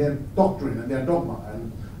 It is their doctrine and their dogma,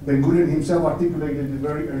 and Ben Gurion himself articulated it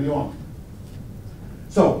very early on.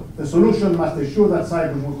 So the solution must ensure that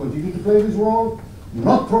Cyprus will continue to play this role,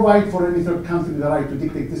 not provide for any third country the right to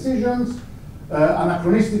dictate decisions,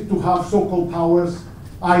 anachronistic to have so-called powers,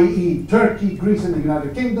 i.e. Turkey, Greece, and the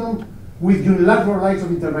United Kingdom, with unilateral rights of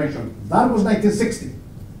intervention. That was 1960.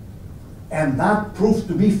 And that proved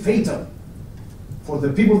to be fatal for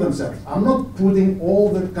the people themselves. I'm not putting all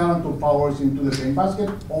the current powers into the same basket,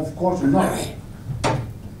 of course not.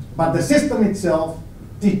 But the system itself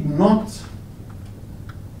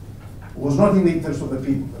was not in the interest of the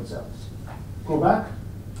people themselves. Go back,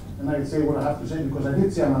 and I say what I have to say, because I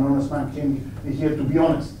did say I'm an honest man, came here to be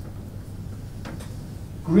honest.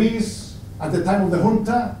 Greece, at the time of the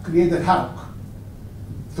junta, created havoc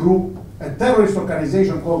through a terrorist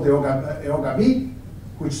organization called the EOGAB,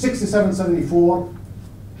 which 67-74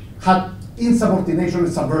 had insubordination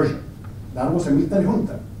and subversion. That was a military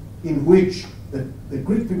junta, in which the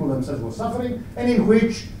Greek people themselves were suffering, and in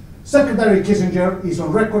which Secretary Kissinger is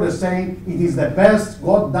on record as saying it is the best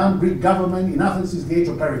goddamn Greek government in Athens since the age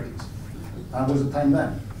of Pericles. That was the time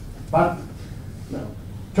then. But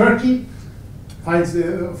Turkey finds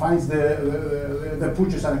the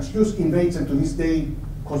putsch as an excuse, invades, and to this day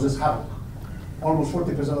causes havoc. Almost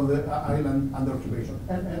 40% of the island under occupation.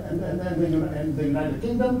 And the United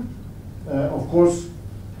Kingdom, of course,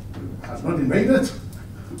 has not invaded,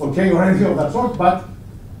 okay, or anything of that sort, but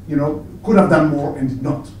could have done more and did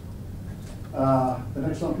not. The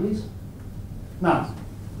next one, please. Now,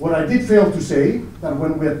 what I did fail to say, that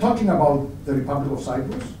when we are talking about the Republic of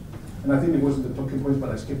Cyprus, and I think it wasn't the talking points, but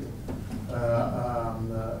I skipped it.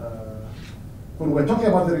 When we're talking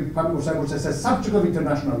about the Republic of Cyprus as a subject of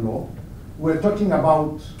international law, we're talking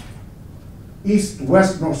about east,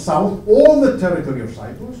 west, north, south, all the territory of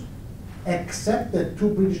Cyprus, except the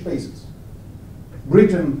 2 British bases.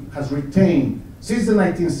 Britain has retained, since the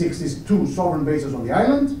 1960s, 2 sovereign bases on the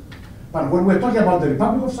island, but when we're talking about the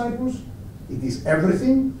Republic of Cyprus, it is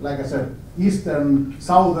everything, like I said, eastern,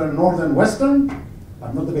 southern, northern, western,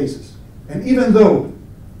 but not the bases. And even though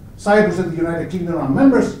Cyprus and the United Kingdom are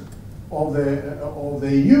members of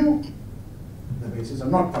the EU, the bases are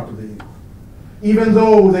not part of the EU. Even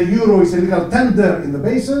though the euro is a legal tender in the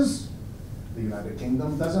bases, the United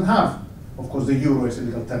Kingdom doesn't have. Of course, the euro is a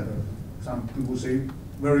legal tender. Some people say,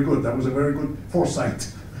 very good, that was a very good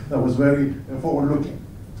foresight. That was very forward-looking.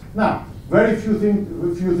 Now, very few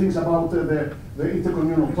things about the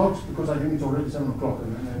intercommunal talks, because I think it's already 7 o'clock.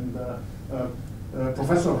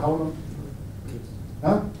 Professor, how long?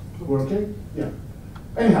 Huh? We're okay? Yeah.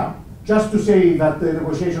 Anyhow, just to say that the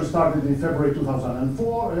negotiations started in February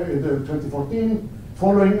 2014,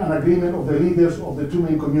 following an agreement of the leaders of the 2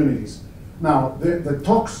 main communities. Now, the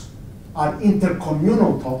talks are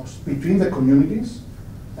intercommunal talks between the communities,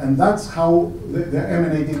 and that's how they're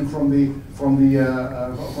emanating from the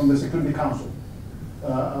Security Council.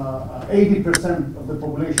 80% of the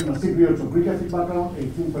population are Cypriots of Greek ethnic background,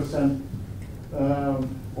 18% of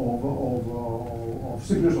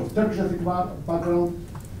Cypriots of Turkish ethnic background,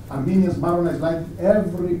 Armenians, Maronite, like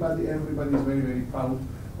everybody is very, very proud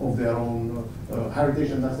of their own heritage,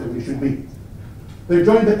 and that's the way it should be. The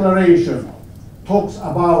joint declaration talks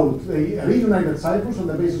about a reunited Cyprus on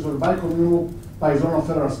the basis of a bicommunal, bizonal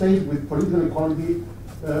federal state with political equality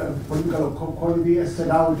as set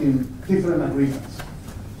out in different agreements.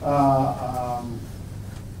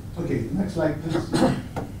 Okay, next slide, please.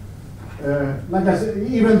 Like I said,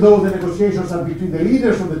 even though the negotiations are between the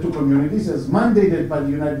leaders of the 2 communities, as mandated by the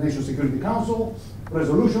United Nations Security Council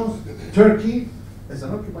resolutions, Turkey, as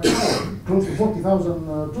an occupied power, close to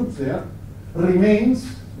 40,000 troops there, remains,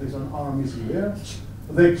 there's an army there,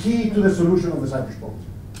 the key to the solution of the Cyprus problem.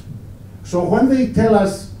 So when they tell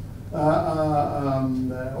us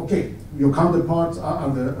Okay, your counterparts are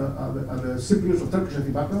the Cypriots of Turkish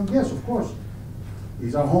ethnic background? Yes, of course.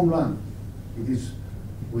 It's our homeland.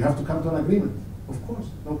 We have to come to an agreement. Of course,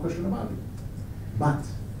 no question about it. But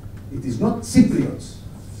it is not Cypriots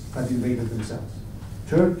that invaded themselves.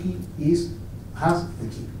 Turkey has the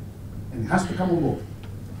key, and it has to come on board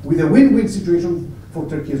with a win-win situation for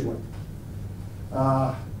Turkey as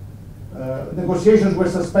well. Negotiations were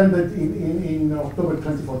suspended in October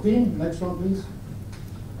 2014. Next one, please.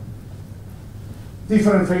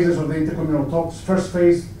 Different phases of the intercommunal talks. First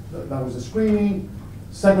phase, that was the screening.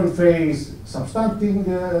 Second phase,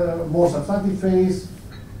 more substantive phase.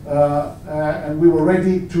 And we were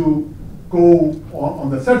ready to go on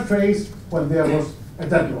the third phase when there was a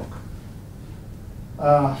deadlock.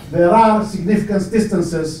 There are significant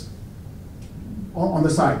distances on the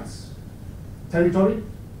sides. Territory,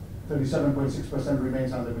 37.6%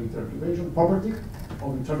 remains under military occupation. Poverty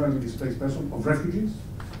of internally displaced persons, of refugees.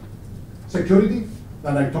 Security,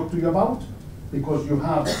 that I talked to you about, because you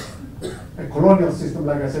have a colonial system,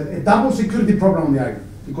 like I said, a double security problem on the island.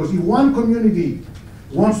 Because if one community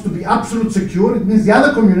wants to be absolute secure, it means the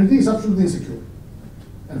other community is absolutely insecure,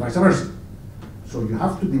 and vice versa. So you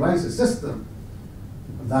have to devise a system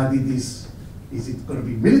that is it going to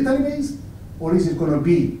be military based, or is it going to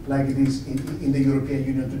be like it is in the European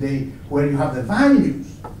Union today, where you have the values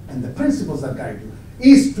and the principles that guide you?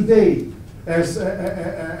 Is today, as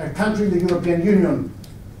a country in the European Union,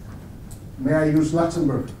 may I use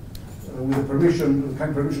Luxembourg with the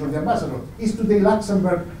kind permission of the ambassador, is today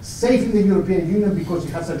Luxembourg safe in the European Union because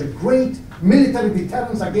it has such a great military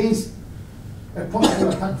deterrence against a possible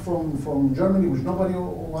attack from Germany, which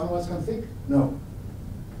one of us can think? No.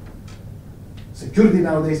 Security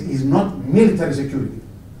nowadays is not military security.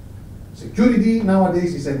 Security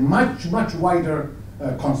nowadays is a much, much wider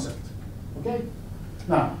concept. Okay?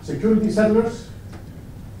 Now, security, settlers,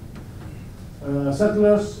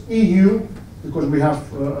 EU, because we have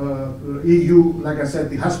EU, like I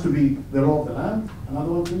said, it has to be the law of the land.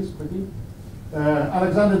 Another one, please, quickly.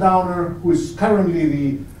 Alexander Downer, who is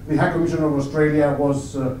currently the High Commissioner of Australia,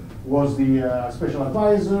 was the special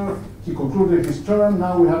advisor. He concluded his term.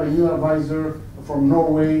 Now we have a new advisor from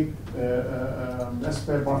Norway,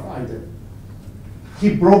 Esper Barth Eide.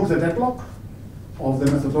 He broke the deadlock of the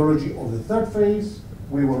methodology of the third phase.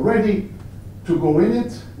 We were ready to go in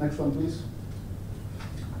it. Next one, please.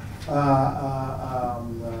 Another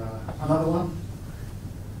one.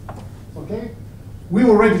 Okay. We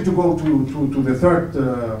were ready to go to the third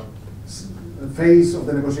phase of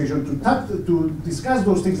the negotiation to discuss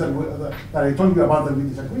those things that I told you about that we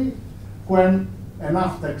disagree, when an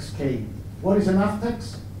AFTEX came. What is an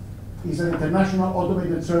AFTEX? It's an international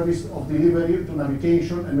automated service of delivery to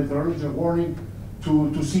navigation and meteorological warning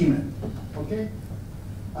to seamen. Okay?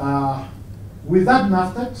 With that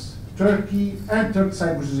NAFTEX, Turkey entered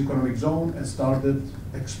Cyprus's economic zone and started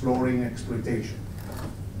exploring exploitation.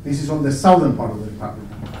 This is on the southern part of the republic.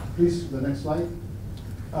 Please, the next slide.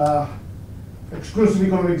 Exclusive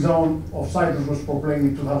economic zone of Cyprus was proclaimed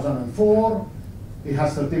in 2004. It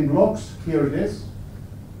has 13 blocks. Here it is.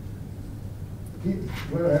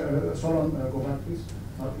 Solon, go back, please.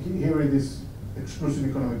 Here it is, exclusive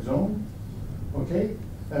economic zone. Okay,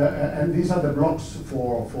 and these are the blocks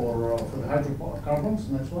for the hydrocarbons.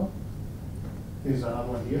 Next one. Here's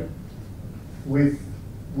another one here, with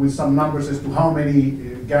some numbers as to how many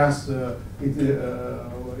gas in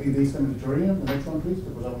the Eastern Mediterranean. The next one, please,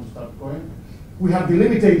 because I want to start going. We have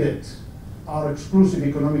delimited our exclusive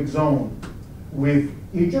economic zone with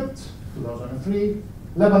Egypt, 2003,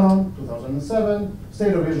 Lebanon, 2007,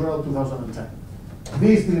 State of Israel, 2010.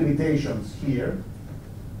 These delimitations here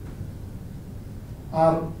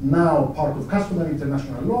are now part of customary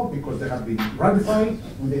international law because they have been ratified,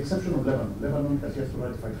 with the exception of Lebanon. Lebanon has yet to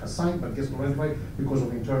ratify, has signed, but gets to ratify because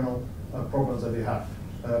of internal problems that they have.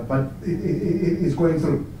 But it is going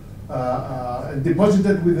through.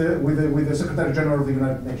 Deposited with the Secretary General of the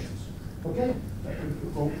United Nations. Okay.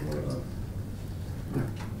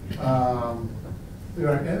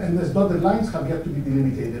 Right. And these dotted lines have yet to be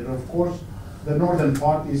delimited. And of course, the northern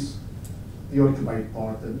part is the occupied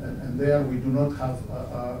part, and there we do not have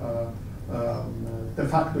de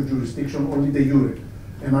facto jurisdiction, only de jure.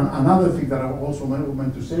 And another thing that I also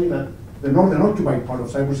meant to say, that the northern occupied part of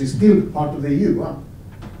Cyprus is still part of the EU.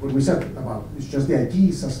 What we said about, it's just the IT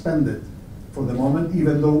is suspended for the moment,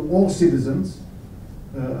 even though all citizens,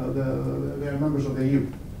 they are members of the EU.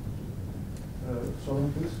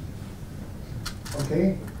 Solon, please.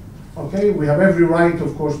 Okay. Okay, we have every right,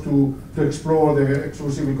 of course, to explore the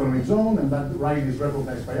exclusive economic zone, and that right is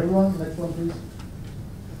recognized by everyone. Next one, please.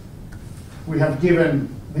 We have given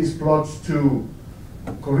these plots to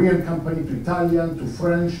Korean company, to Italian, to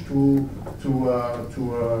French, to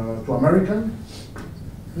American,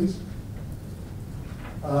 please.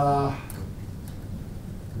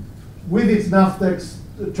 With its NAFTEX,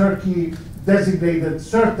 Turkey designated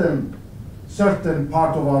certain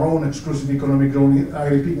part of our own exclusive economic zone. I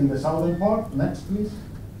repeat, in the southern part. Next, please.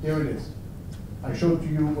 Here it is. I showed to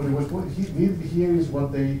you what it was. Here is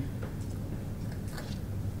what they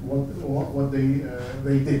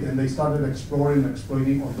did, and they started exploring,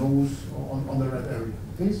 exploiting on those on the red area.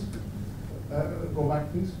 Please go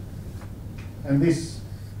back, please. And this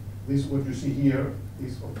what you see here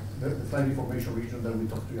is the flight information region that we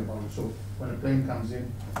talked to you about. So when a plane comes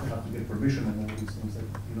in, you have to get permission and all these things that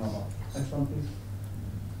you know about. Next one, please.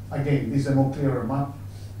 Again, this is a more clearer map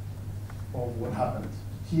of what happened.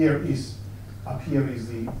 Up here is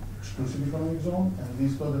the exclusive economic zone, and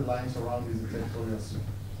these dotted lines around is the territorial sea.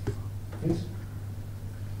 Please.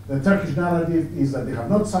 The Turkish narrative is that they have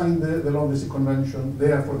not signed the London Convention,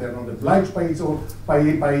 therefore they are not obliged by its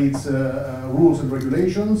rules and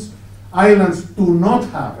regulations. Islands do not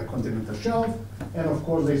have a continental shelf, and of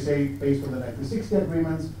course they say, based on the 1960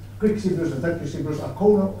 agreements, Greek Cyprus and Turkish Cyprus are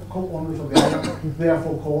co-owners of the island,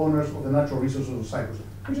 therefore co-owners of the natural resources of Cyprus,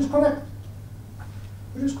 which is correct.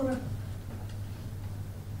 Which is correct.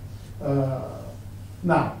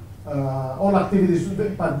 Now, all activities,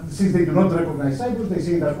 but since they do not recognize Cyprus, they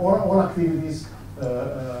say that all activities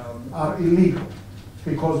are illegal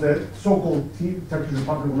because the so-called Turkish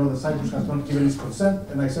Republic of Northern Cyprus has not given its consent.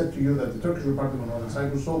 And I said to you that the Turkish Republic of Northern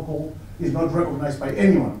Cyprus, so-called, is not recognized by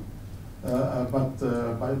anyone, but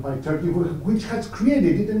by Turkey, which has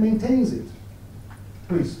created it and maintains it.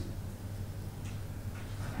 Please.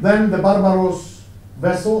 Then the Barbaros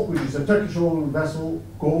vessel, which is a Turkish-owned vessel,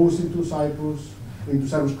 goes into Cyprus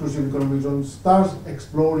exclusive economic zone, starts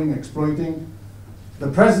exploring, exploiting. The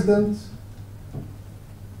president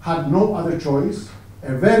had no other choice,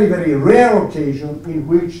 a very, very rare occasion in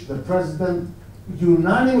which the president,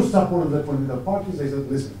 unanimous support of the political parties, they said,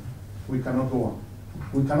 listen, we cannot go on.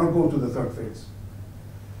 We cannot go to the third phase.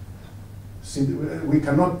 We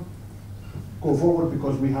cannot go forward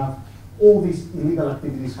because we have all these illegal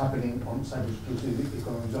activities happening on Cyprus exclusive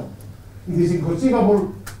economic zone. It is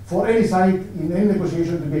inconceivable for any side in any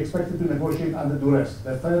negotiation to be expected to negotiate under duress,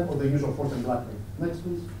 the threat or the use of force and blackmail. Next,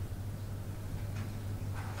 please.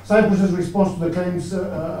 Cyprus's response to the claims,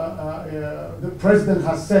 the president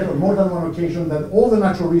has said on more than one occasion that all the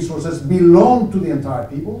natural resources belong to the entire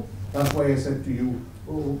people. That's why I said to you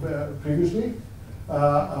previously,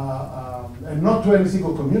 and not to any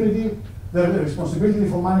single community. The responsibility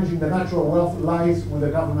for managing the natural wealth lies with the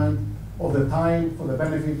government of the time for the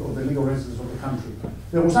benefit of the legal residents of the country.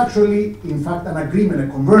 There was actually, in fact, an agreement, a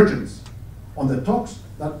convergence on the talks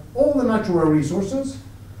that all the natural resources,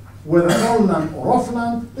 whether on land or off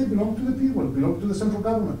land, they belong to the people, belong to the central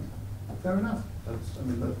government. Fair enough.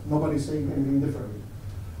 Nobody's saying anything differently.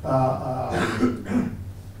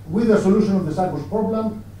 With the solution of the Cyprus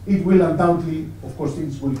problem, it will undoubtedly, of course,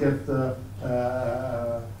 things will get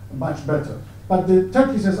much better. But the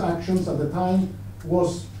Turkey's actions at the time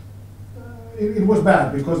was, it was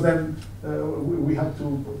bad because then we had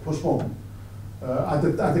to postpone at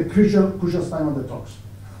the crucial time of the talks.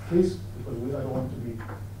 Please, because I don't want to be,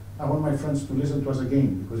 I want my friends to listen to us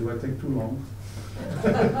again, because if I take too long,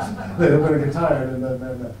 they're going to get tired. And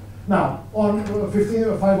now, on 5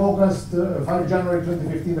 January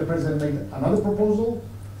 2015, the president made another proposal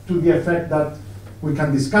to the effect that we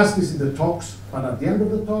can discuss this in the talks, but at the end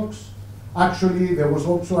of the talks, actually, there was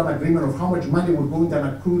also an agreement of how much money would go into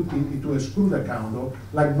an accrued, into a screwed account, or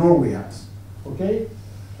like Norway has. Okay?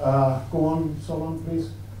 Go on, Solon,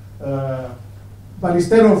 please. But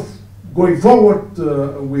instead of going forward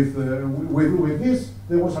with this,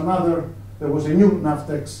 there was a new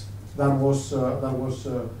NAFTEX that was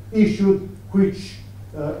issued, which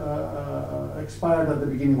expired at the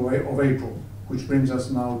beginning of April, which brings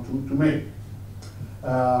us now to May.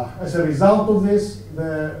 As a result of this,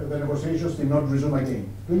 the negotiations did not resume again.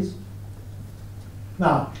 Please.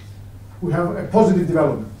 Now, we have a positive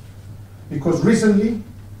development, because recently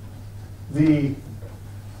the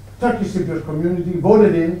Turkish Cypriot community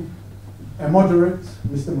voted in a moderate,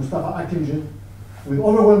 Mr. Mustafa Akinci, with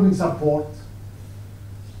overwhelming support.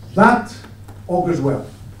 That augurs well.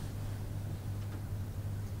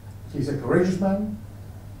 He's a courageous man.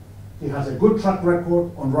 He has a good track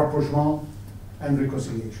record on rapprochement and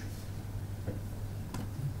reconciliation.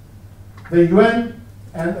 The UN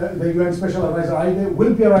and the UN Special Advisor Aide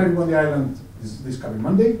will be arriving on the island this coming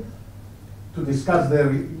Monday to discuss the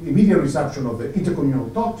immediate resumption of the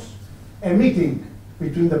intercommunal talks, a meeting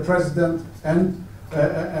between the President and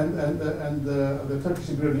and the Turkish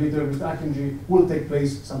Cypriot leader, Mr. Akinci, will take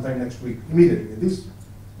place sometime next week, immediately.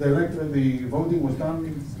 The voting was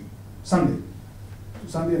done Sunday.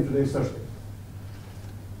 Sunday and today is Thursday.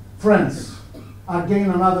 Friends, again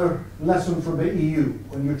another lesson from the EU.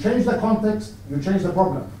 When you change the context, you change the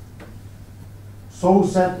problem. So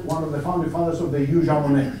said one of the founding fathers of the EU, Jean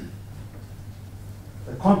Monnet.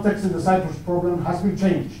 The context in the Cyprus problem has been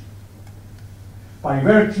changed. By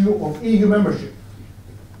virtue of EU membership,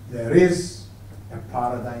 there is a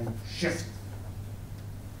paradigm shift.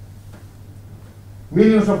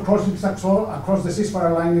 Millions of crossings across the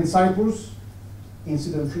ceasefire line in Cyprus,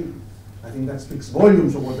 incident-free. I think that speaks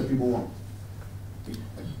volumes of what the people want.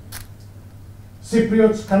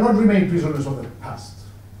 Cypriots cannot remain prisoners of the past.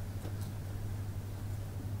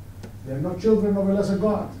 They are not children of a lesser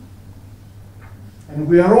God. And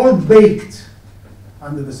we are all baked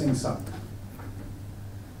under the same sun.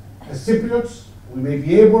 As Cypriots, we may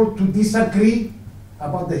be able to disagree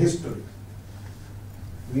about the history.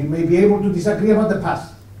 We may be able to disagree about the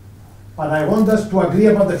past. But I want us to agree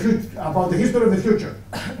about the future, about the history of the future.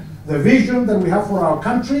 The vision that we have for our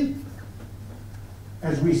country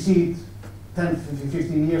as we see it 10,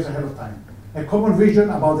 15 years ahead of time. A common vision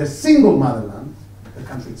about a single motherland, the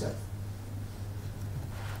country itself.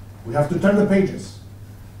 We have to turn the pages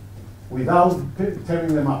without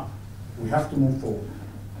tearing them up. We have to move forward.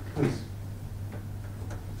 Please.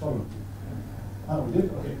 Sorry. Oh, we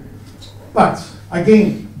did? Okay. But,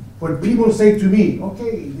 again, when people say to me,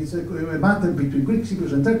 okay, it's a matter between Greek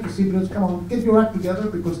Cypriots and Turkish Cypriots, come on, get your act together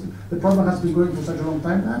because the problem has been going for such a long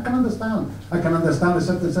time. I can understand. I can understand a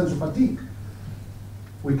certain sense of fatigue.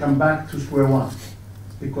 We come back to square one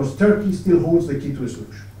because Turkey still holds the key to a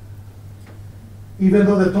solution. Even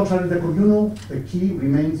though the talks are intercommunal, the key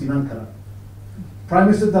remains in Ankara. Prime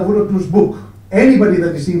Minister Davutoglu's book, anybody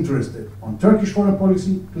that is interested on Turkish foreign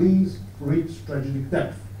policy, please read Strategic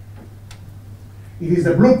Depth. It is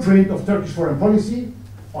the blueprint of Turkish foreign policy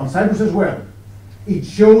on Cyprus as well. It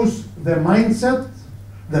shows the mindset,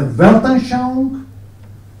 the Weltanschauung,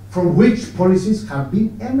 from which policies have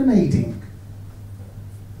been emanating.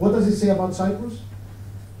 What does it say about Cyprus?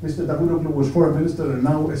 Mr. Davutoglu was foreign minister and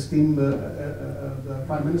now esteemed the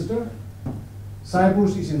prime minister.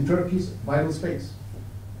 Cyprus is in Turkey's vital space.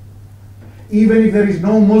 Even if there is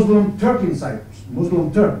no Muslim Turk in Cyprus,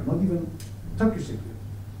 Muslim Turk, not even Turkish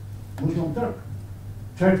Cypriot, Muslim Turk,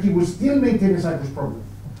 Turkey will still maintain a Cyprus problem.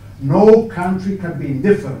 No country can be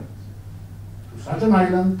indifferent to such an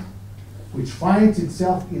island which finds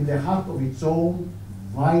itself in the heart of its own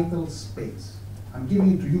vital space. I'm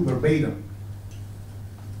giving it to you verbatim.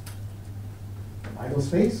 Vital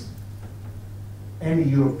space? Any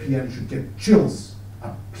European should get chills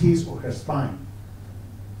up his or her spine.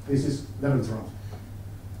 This is 11th round.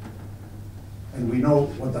 And we know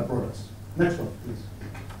what that brought us. Next one, please.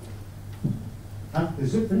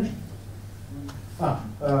 Is it finished?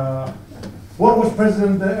 What was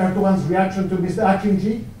President Erdogan's reaction to Mr.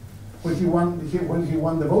 Akinci when he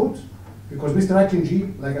won the vote? Because Mr.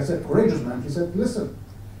 Akinci, like I said, courageous man, he said, listen,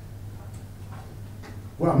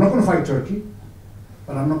 well, I'm not going to fight Turkey,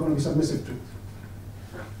 but I'm not going to be submissive to it.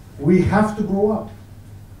 We have to grow up.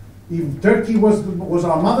 If Turkey was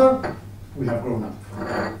our mother, we have grown up.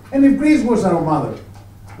 And if Greece was our mother,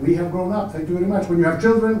 we have grown up. Thank you very much. When you have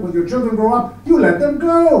children, when your children grow up, you let them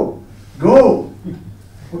go. Go.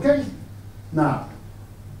 Okay? Now,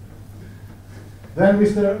 then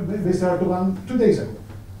Mr. Erdogan, 2 days ago,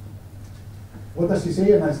 what does he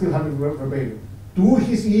say? And I still have it verbatim. Do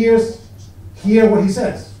his ears hear what he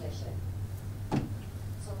says?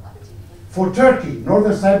 For Turkey,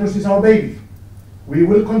 Northern Cyprus is our baby. We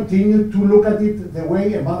will continue to look at it the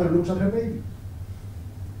way a mother looks at her baby.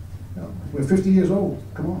 We're 50 years old.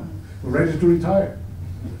 Come on. We're ready to retire.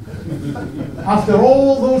 After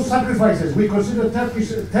all those sacrifices, we consider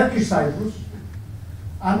Turkish Cyprus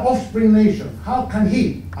an offspring nation. How can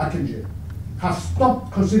he, Akinci, have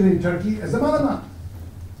stopped considering Turkey as the motherland?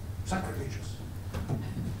 Sacrilegious.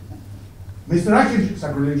 Mr. Akinci,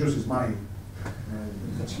 sacrilegious is mine.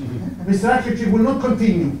 Mr. Akinci will not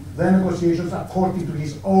continue the negotiations according to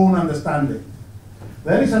his own understanding.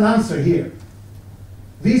 There is an answer here.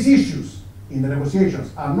 These issues in the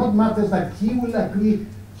negotiations are not matters that he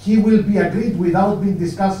will be agreed without being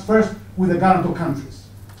discussed first with the guarantor countries.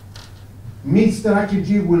 Mr.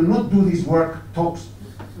 Akinci will not do this work, the talks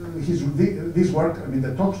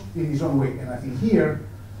in his own way. And I think here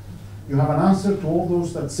you have an answer to all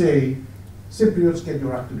those that say, Cypriots, get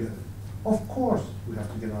your act together. Of course we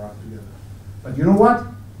have to get our act together. But you know what?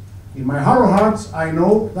 In my heart of hearts, I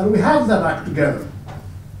know that we have that act together.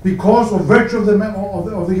 because of virtue of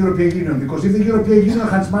the European Union. Because if the European Union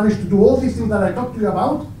has managed to do all these things that I talked to you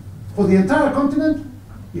about for the entire continent,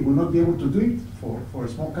 it will not be able to do it for a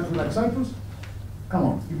small country like Cyprus. Come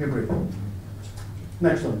on, give me a break.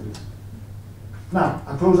 Next one, please. Now,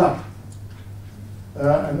 I close up.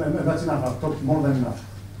 And that's enough, I've talked more than enough.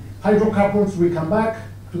 Hydrocarbons, we come back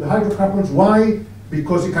to the hydrocarbons. Why?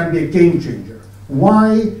 Because it can be a game changer.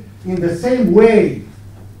 Why? In the same way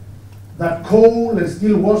that coal and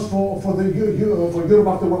steel was for Europe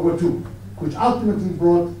after World War II, which ultimately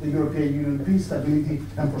brought the European Union peace, stability,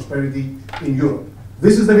 and prosperity in Europe.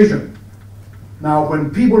 This is the vision. Now,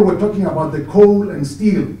 when people were talking about the coal and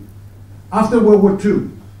steel after World War II,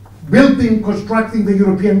 constructing the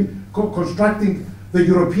European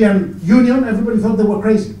Union, everybody thought they were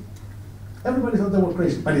crazy. Everybody thought they were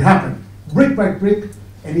crazy, but it happened, brick by brick,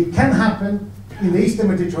 and it can happen in the Eastern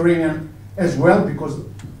Mediterranean as well, because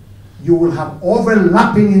you will have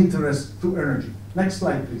overlapping interests through energy. Next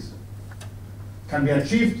slide, please. Can be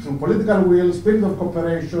achieved through political will, spirit of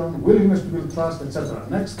cooperation, willingness to build trust, etc.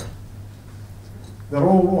 Next. The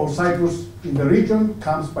role of Cyprus in the region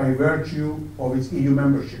comes by virtue of its EU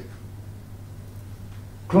membership.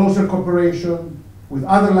 Closer cooperation with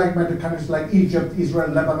other like-minded countries like Egypt, Israel,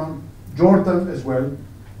 Lebanon, Jordan as well.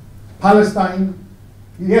 Palestine.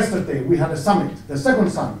 Yesterday we had a summit, the second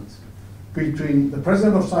summit, between the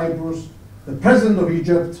President of Cyprus, the President of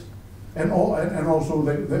Egypt, and also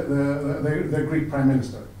the Greek Prime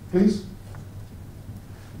Minister. Please.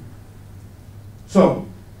 So,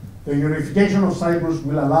 the unification of Cyprus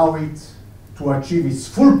will allow it to achieve its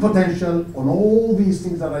full potential on all these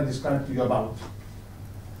things that I described to you about.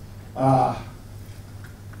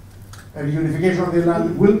 And the unification of the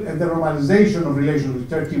land and the normalization of relations with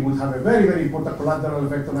Turkey will have a very, very important collateral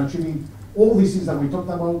effect on achieving all these things that we talked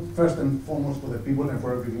about, first and foremost for the people and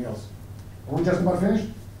for everything else. Are we just about finished?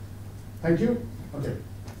 Thank you. Okay.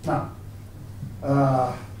 Now,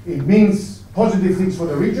 it means positive things for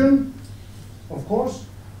the region, of course,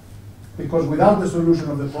 because without the solution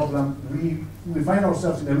of the problem, we find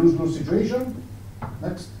ourselves in a lose-lose situation.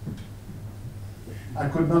 Next. I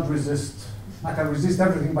could not resist. I can resist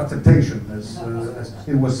everything but temptation, as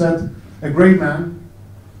it was said. A great man,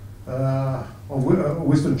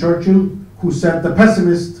 Winston Churchill, who said, the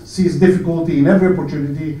pessimist sees difficulty in every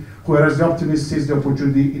opportunity, whereas the optimist sees the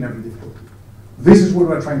opportunity in every difficulty. This is what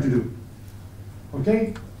we're trying to do.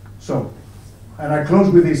 Okay? So, and I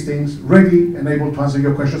close with these things, ready and able to answer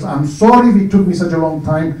your questions. I'm sorry if it took me such a long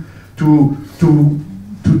time to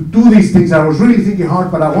do these things. I was really thinking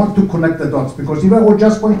hard, but I want to connect the dots, because if I were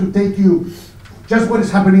just going to take you just what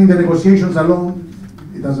is happening in the negotiations alone,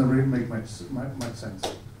 it doesn't really make much sense.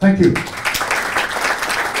 Thank you.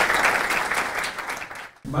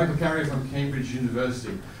 Michael Carrier from Cambridge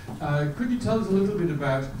University. Could you tell us a little bit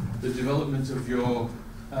about the development of your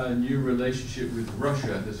new relationship with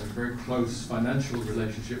Russia? There's a very close financial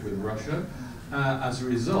relationship with Russia. As a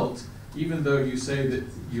result, even though you say that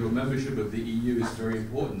your membership of the EU is very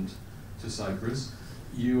important to Cyprus,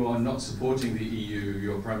 you are not supporting the EU.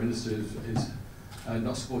 Your Prime Minister is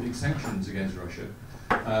not supporting sanctions against Russia,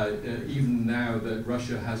 even now that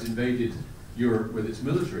Russia has invaded Europe with its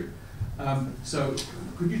military. So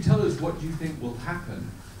could you tell us what you think will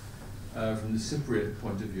happen from the Cypriot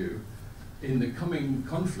point of view in the coming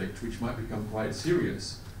conflict, which might become quite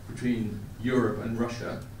serious, between Europe and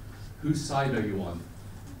Russia? Whose side are you on?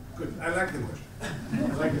 Good. I like the question.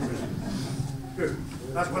 I like the question. Good.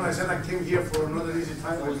 That's when I said I came here for another easy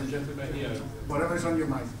time. Whatever is on your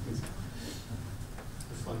mind, please.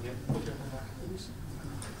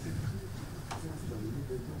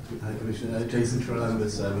 High Commissioner, Jason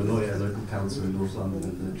Trelambus, a lawyer, local council in North London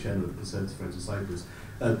and the chairman of the Conservative Friends of Cyprus.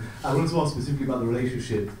 I wanted to ask specifically about the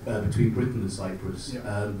relationship between Britain and Cyprus.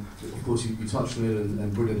 Yeah. Of course, you touched on it,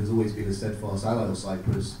 and Britain has always been a steadfast ally of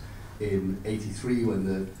Cyprus. In '83, when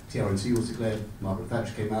the TRNC was declared, Margaret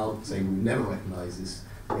Thatcher came out saying we never recognise this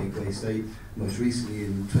gateway state. Most recently,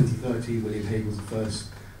 in 2013, William Hague was the first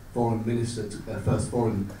foreign minister, first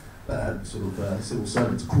foreign civil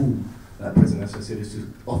servant to call President Assasiadis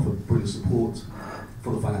to offer British support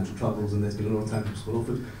for the financial troubles, and there's been a lot of tangible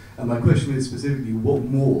offered. And my question is specifically, what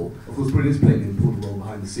more? Of course, Britain is playing an important role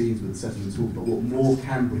behind the scenes with the settlement talk, but what more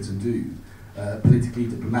can Britain do, politically,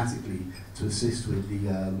 diplomatically, to assist with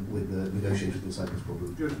the negotiations of the Cyprus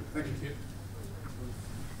problem? Good. Thank you.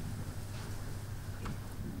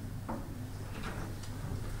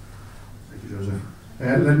 Thank you, Joseph.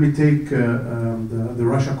 Let me take the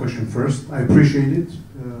Russia question first. I appreciate it.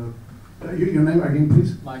 Your name again,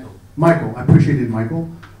 please? Michael. Michael. I appreciate it, Michael,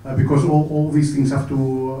 because all these things have to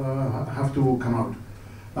come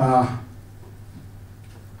out.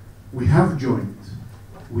 we have joined.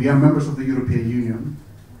 We are members of the European Union.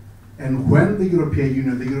 And when the European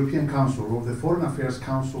Union, the European Council, or the Foreign Affairs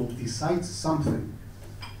Council decides something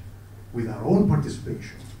with our own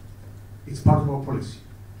participation, it's part of our policy.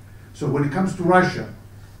 So when it comes to Russia,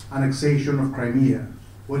 annexation of Crimea,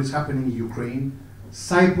 what is happening in Ukraine,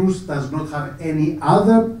 Cyprus does not have any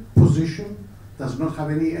other position, does not have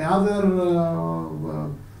any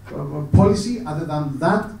other policy other than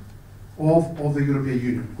that of the European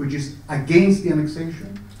Union, which is against the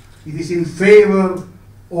annexation. It is in favor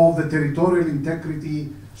of the territorial integrity,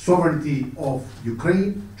 sovereignty of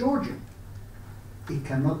Ukraine, Georgia. It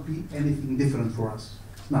cannot be anything different for us.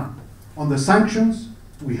 Now, on the sanctions,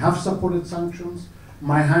 we have supported sanctions.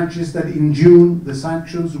 My hunch is that in June, the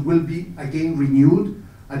sanctions will be again renewed.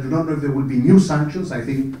 I do not know if there will be new sanctions. I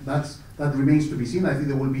think that remains to be seen. I think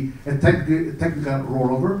there will be a technical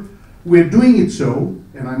rollover. We're doing it so,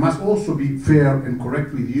 and I must also be fair and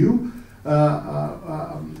correct with you,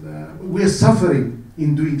 we're suffering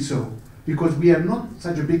in doing so, because we are not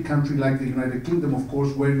such a big country like the United Kingdom, of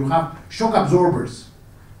course, where you have shock absorbers.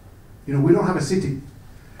 You know, we don't have a city.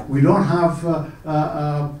 We don't have,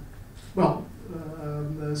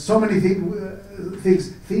 so many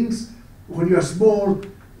things. When you are small,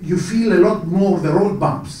 you feel a lot more the road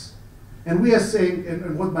bumps. And we are saying,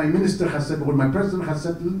 and what my minister has said, what my president has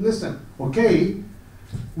said, listen, okay,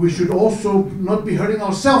 we should also not be hurting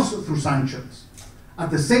ourselves through sanctions.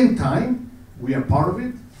 At the same time, we are part of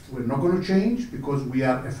it. We're not going to change because we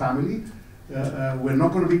are a family. We're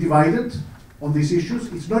not going to be divided on these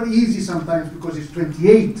issues. It's not easy sometimes because it's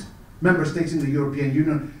 28 member states in the European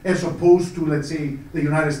Union as opposed to, let's say, the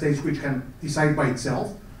United States, which can decide by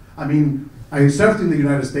itself. I mean, I served in the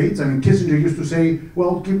United States. I mean, Kissinger used to say,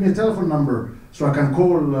 well, give me a telephone number so I can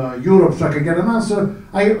call Europe so I can get an answer.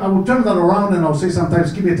 I will turn that around and I'll say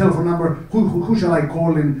sometimes, give me a telephone number. Who shall I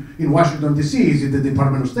call in Washington, D.C.? Is it the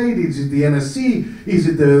Department of State? Is it the NSC? Is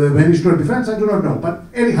it the Ministry of Defense? I do not know. But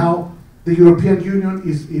anyhow, the European Union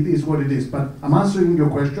is what it is. But I'm answering your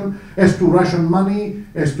question. As to Russian money,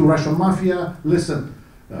 as to Russian mafia, listen,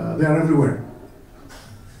 they are everywhere.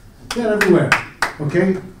 They are everywhere,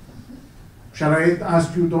 okay? Shall I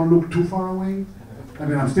ask you, don't look too far away? I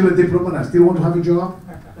mean, I'm still a diplomat, I still want to have a job.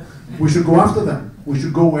 We should go after them. We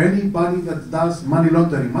should go anybody that does money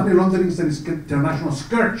laundering. Money laundering is an international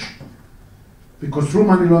scourge. Because through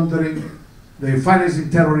money laundering, they're financing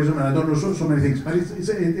terrorism, and I don't know so many things. But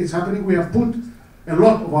it's happening. We have put a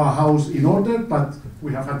lot of our house in order, but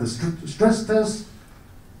we have had the stress test.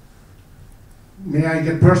 May I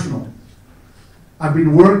get personal? I've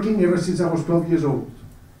been working ever since I was 12 years old.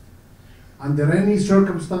 Under any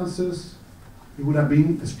circumstances, it would have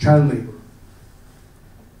been as child labor.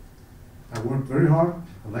 I worked very hard.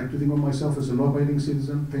 I like to think of myself as a law-abiding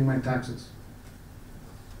citizen, paying my taxes.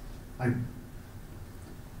 I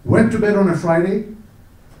went to bed on a Friday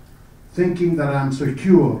thinking that I'm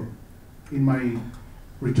secure in my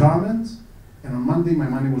retirement, and on Monday my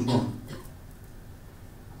money was gone.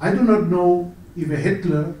 I do not know if a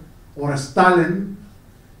Hitler or a Stalin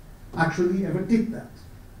actually ever did that.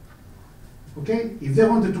 Okay? If they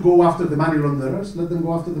wanted to go after the money launderers, let them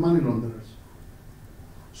go after the money launderers.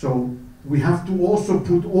 So we have to also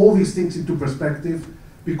put all these things into perspective,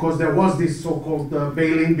 because there was this so-called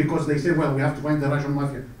bail-in, because they said, well, we have to find the Russian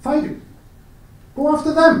mafia. Fight it. Go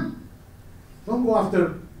after them. Don't go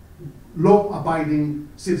after law-abiding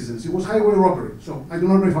citizens. It was highway robbery. So I do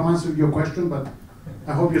not know if I'm answering your question, but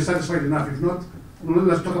I hope you're satisfied enough. If not,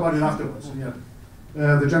 let's talk about it afterwards. Yeah.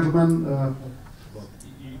 The gentleman. UK,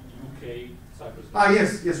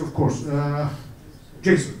 Cyprus. Yes, of course.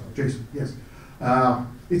 Jason, yes.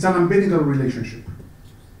 It's an umbilical relationship.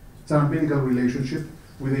 It's an umbilical relationship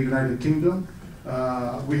with the United Kingdom.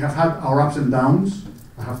 We have had our ups and downs.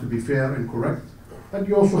 I have to be fair and correct. But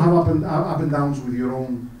you also have up and downs with your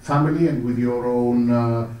own family and with your own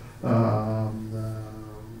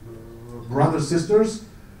brothers, sisters.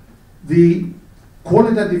 The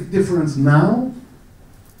qualitative difference now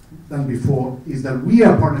than before is that we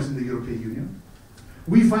are partners in the European Union.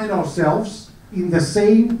 We find ourselves in the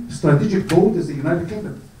same strategic boat as the United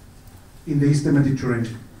Kingdom in the Eastern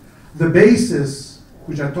Mediterranean. The bases,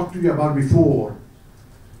 which I talked to you about before,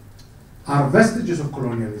 are vestiges of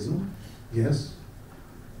colonialism, yes,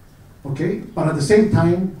 okay, but at the same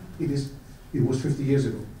time, it was 50 years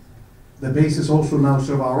ago. The bases also now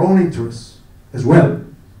serve our own interests as well,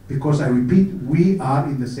 because I repeat, we are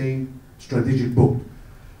in the same strategic boat.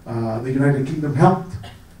 The United Kingdom helped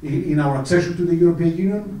in our accession to the European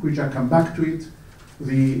Union, which I come back to it.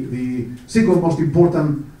 The single most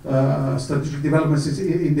important strategic development is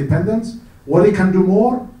independence. What it can do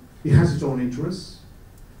more, it has its own interests.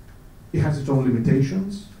 it has its own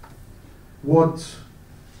limitations. What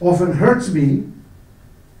often hurts me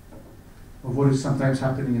of what is sometimes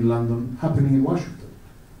happening in London, happening in Washington,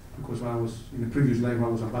 because when I was in a previous life, I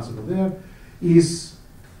was ambassador there, is,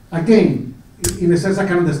 again, in a sense I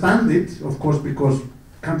can understand it, of course, because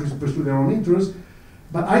countries pursue their own interests,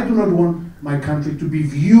 but I do not want my country to be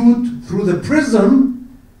viewed through the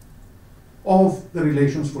prism of the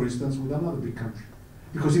relations, for instance, with another big country.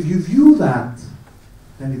 Because if you view that,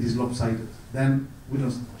 then it is lopsided. Then we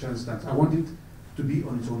don't stand. I want it to be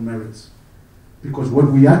on its own merits. Because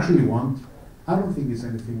what we actually want, I don't think is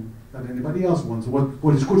anything that anybody else wants.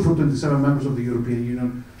 What is good for 27 members of the European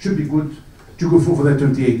Union should be good for the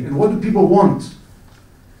 28. And what do people want?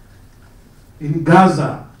 In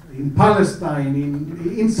Gaza, in Palestine,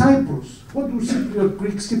 in Cyprus, what do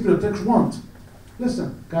Greek Cypriot Turks want?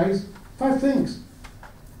 Listen, guys, 5 things.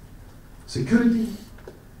 Security,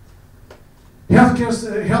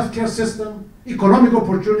 healthcare system, economic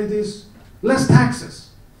opportunities, less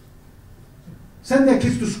taxes. Send their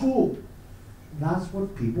kids to school. That's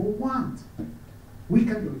what people want. We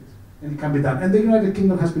can do it, and it can be done. And the United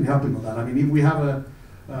Kingdom has been helping on that. I mean, if we have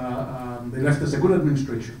they left us a good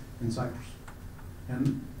administration in Cyprus.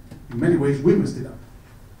 And in many ways, we messed it up.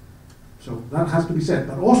 So that has to be said.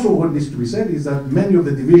 But also what needs to be said is that many of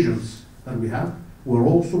the divisions that we have were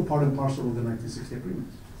also part and parcel of the 1960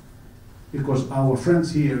 agreements. Because our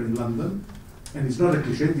friends here in London, and it's not a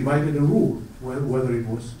cliche, divided and ruled, whether it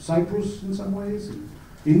was Cyprus in some ways,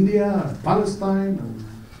 India, Palestine, and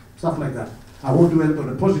stuff like that. I won't do it on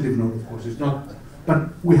a positive note, of course, it's not, but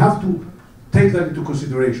we have to take that into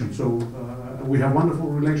consideration. So we have wonderful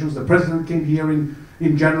relations. The president came here in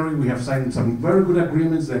January. We have signed some very good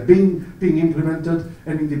agreements. They're being implemented,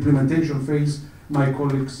 and in the implementation phase, my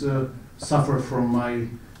colleagues suffer from my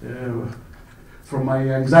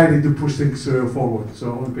anxiety to push things forward.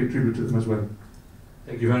 So I want to pay tribute to them as well.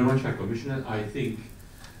 Thank you very much, High Commissioner. I think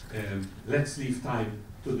let's leave time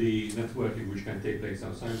to the networking which can take place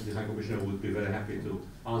outside. The High Commissioner would be very happy to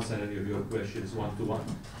answer any of your questions one-to-one.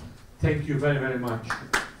 Thank you very, very much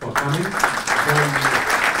for coming.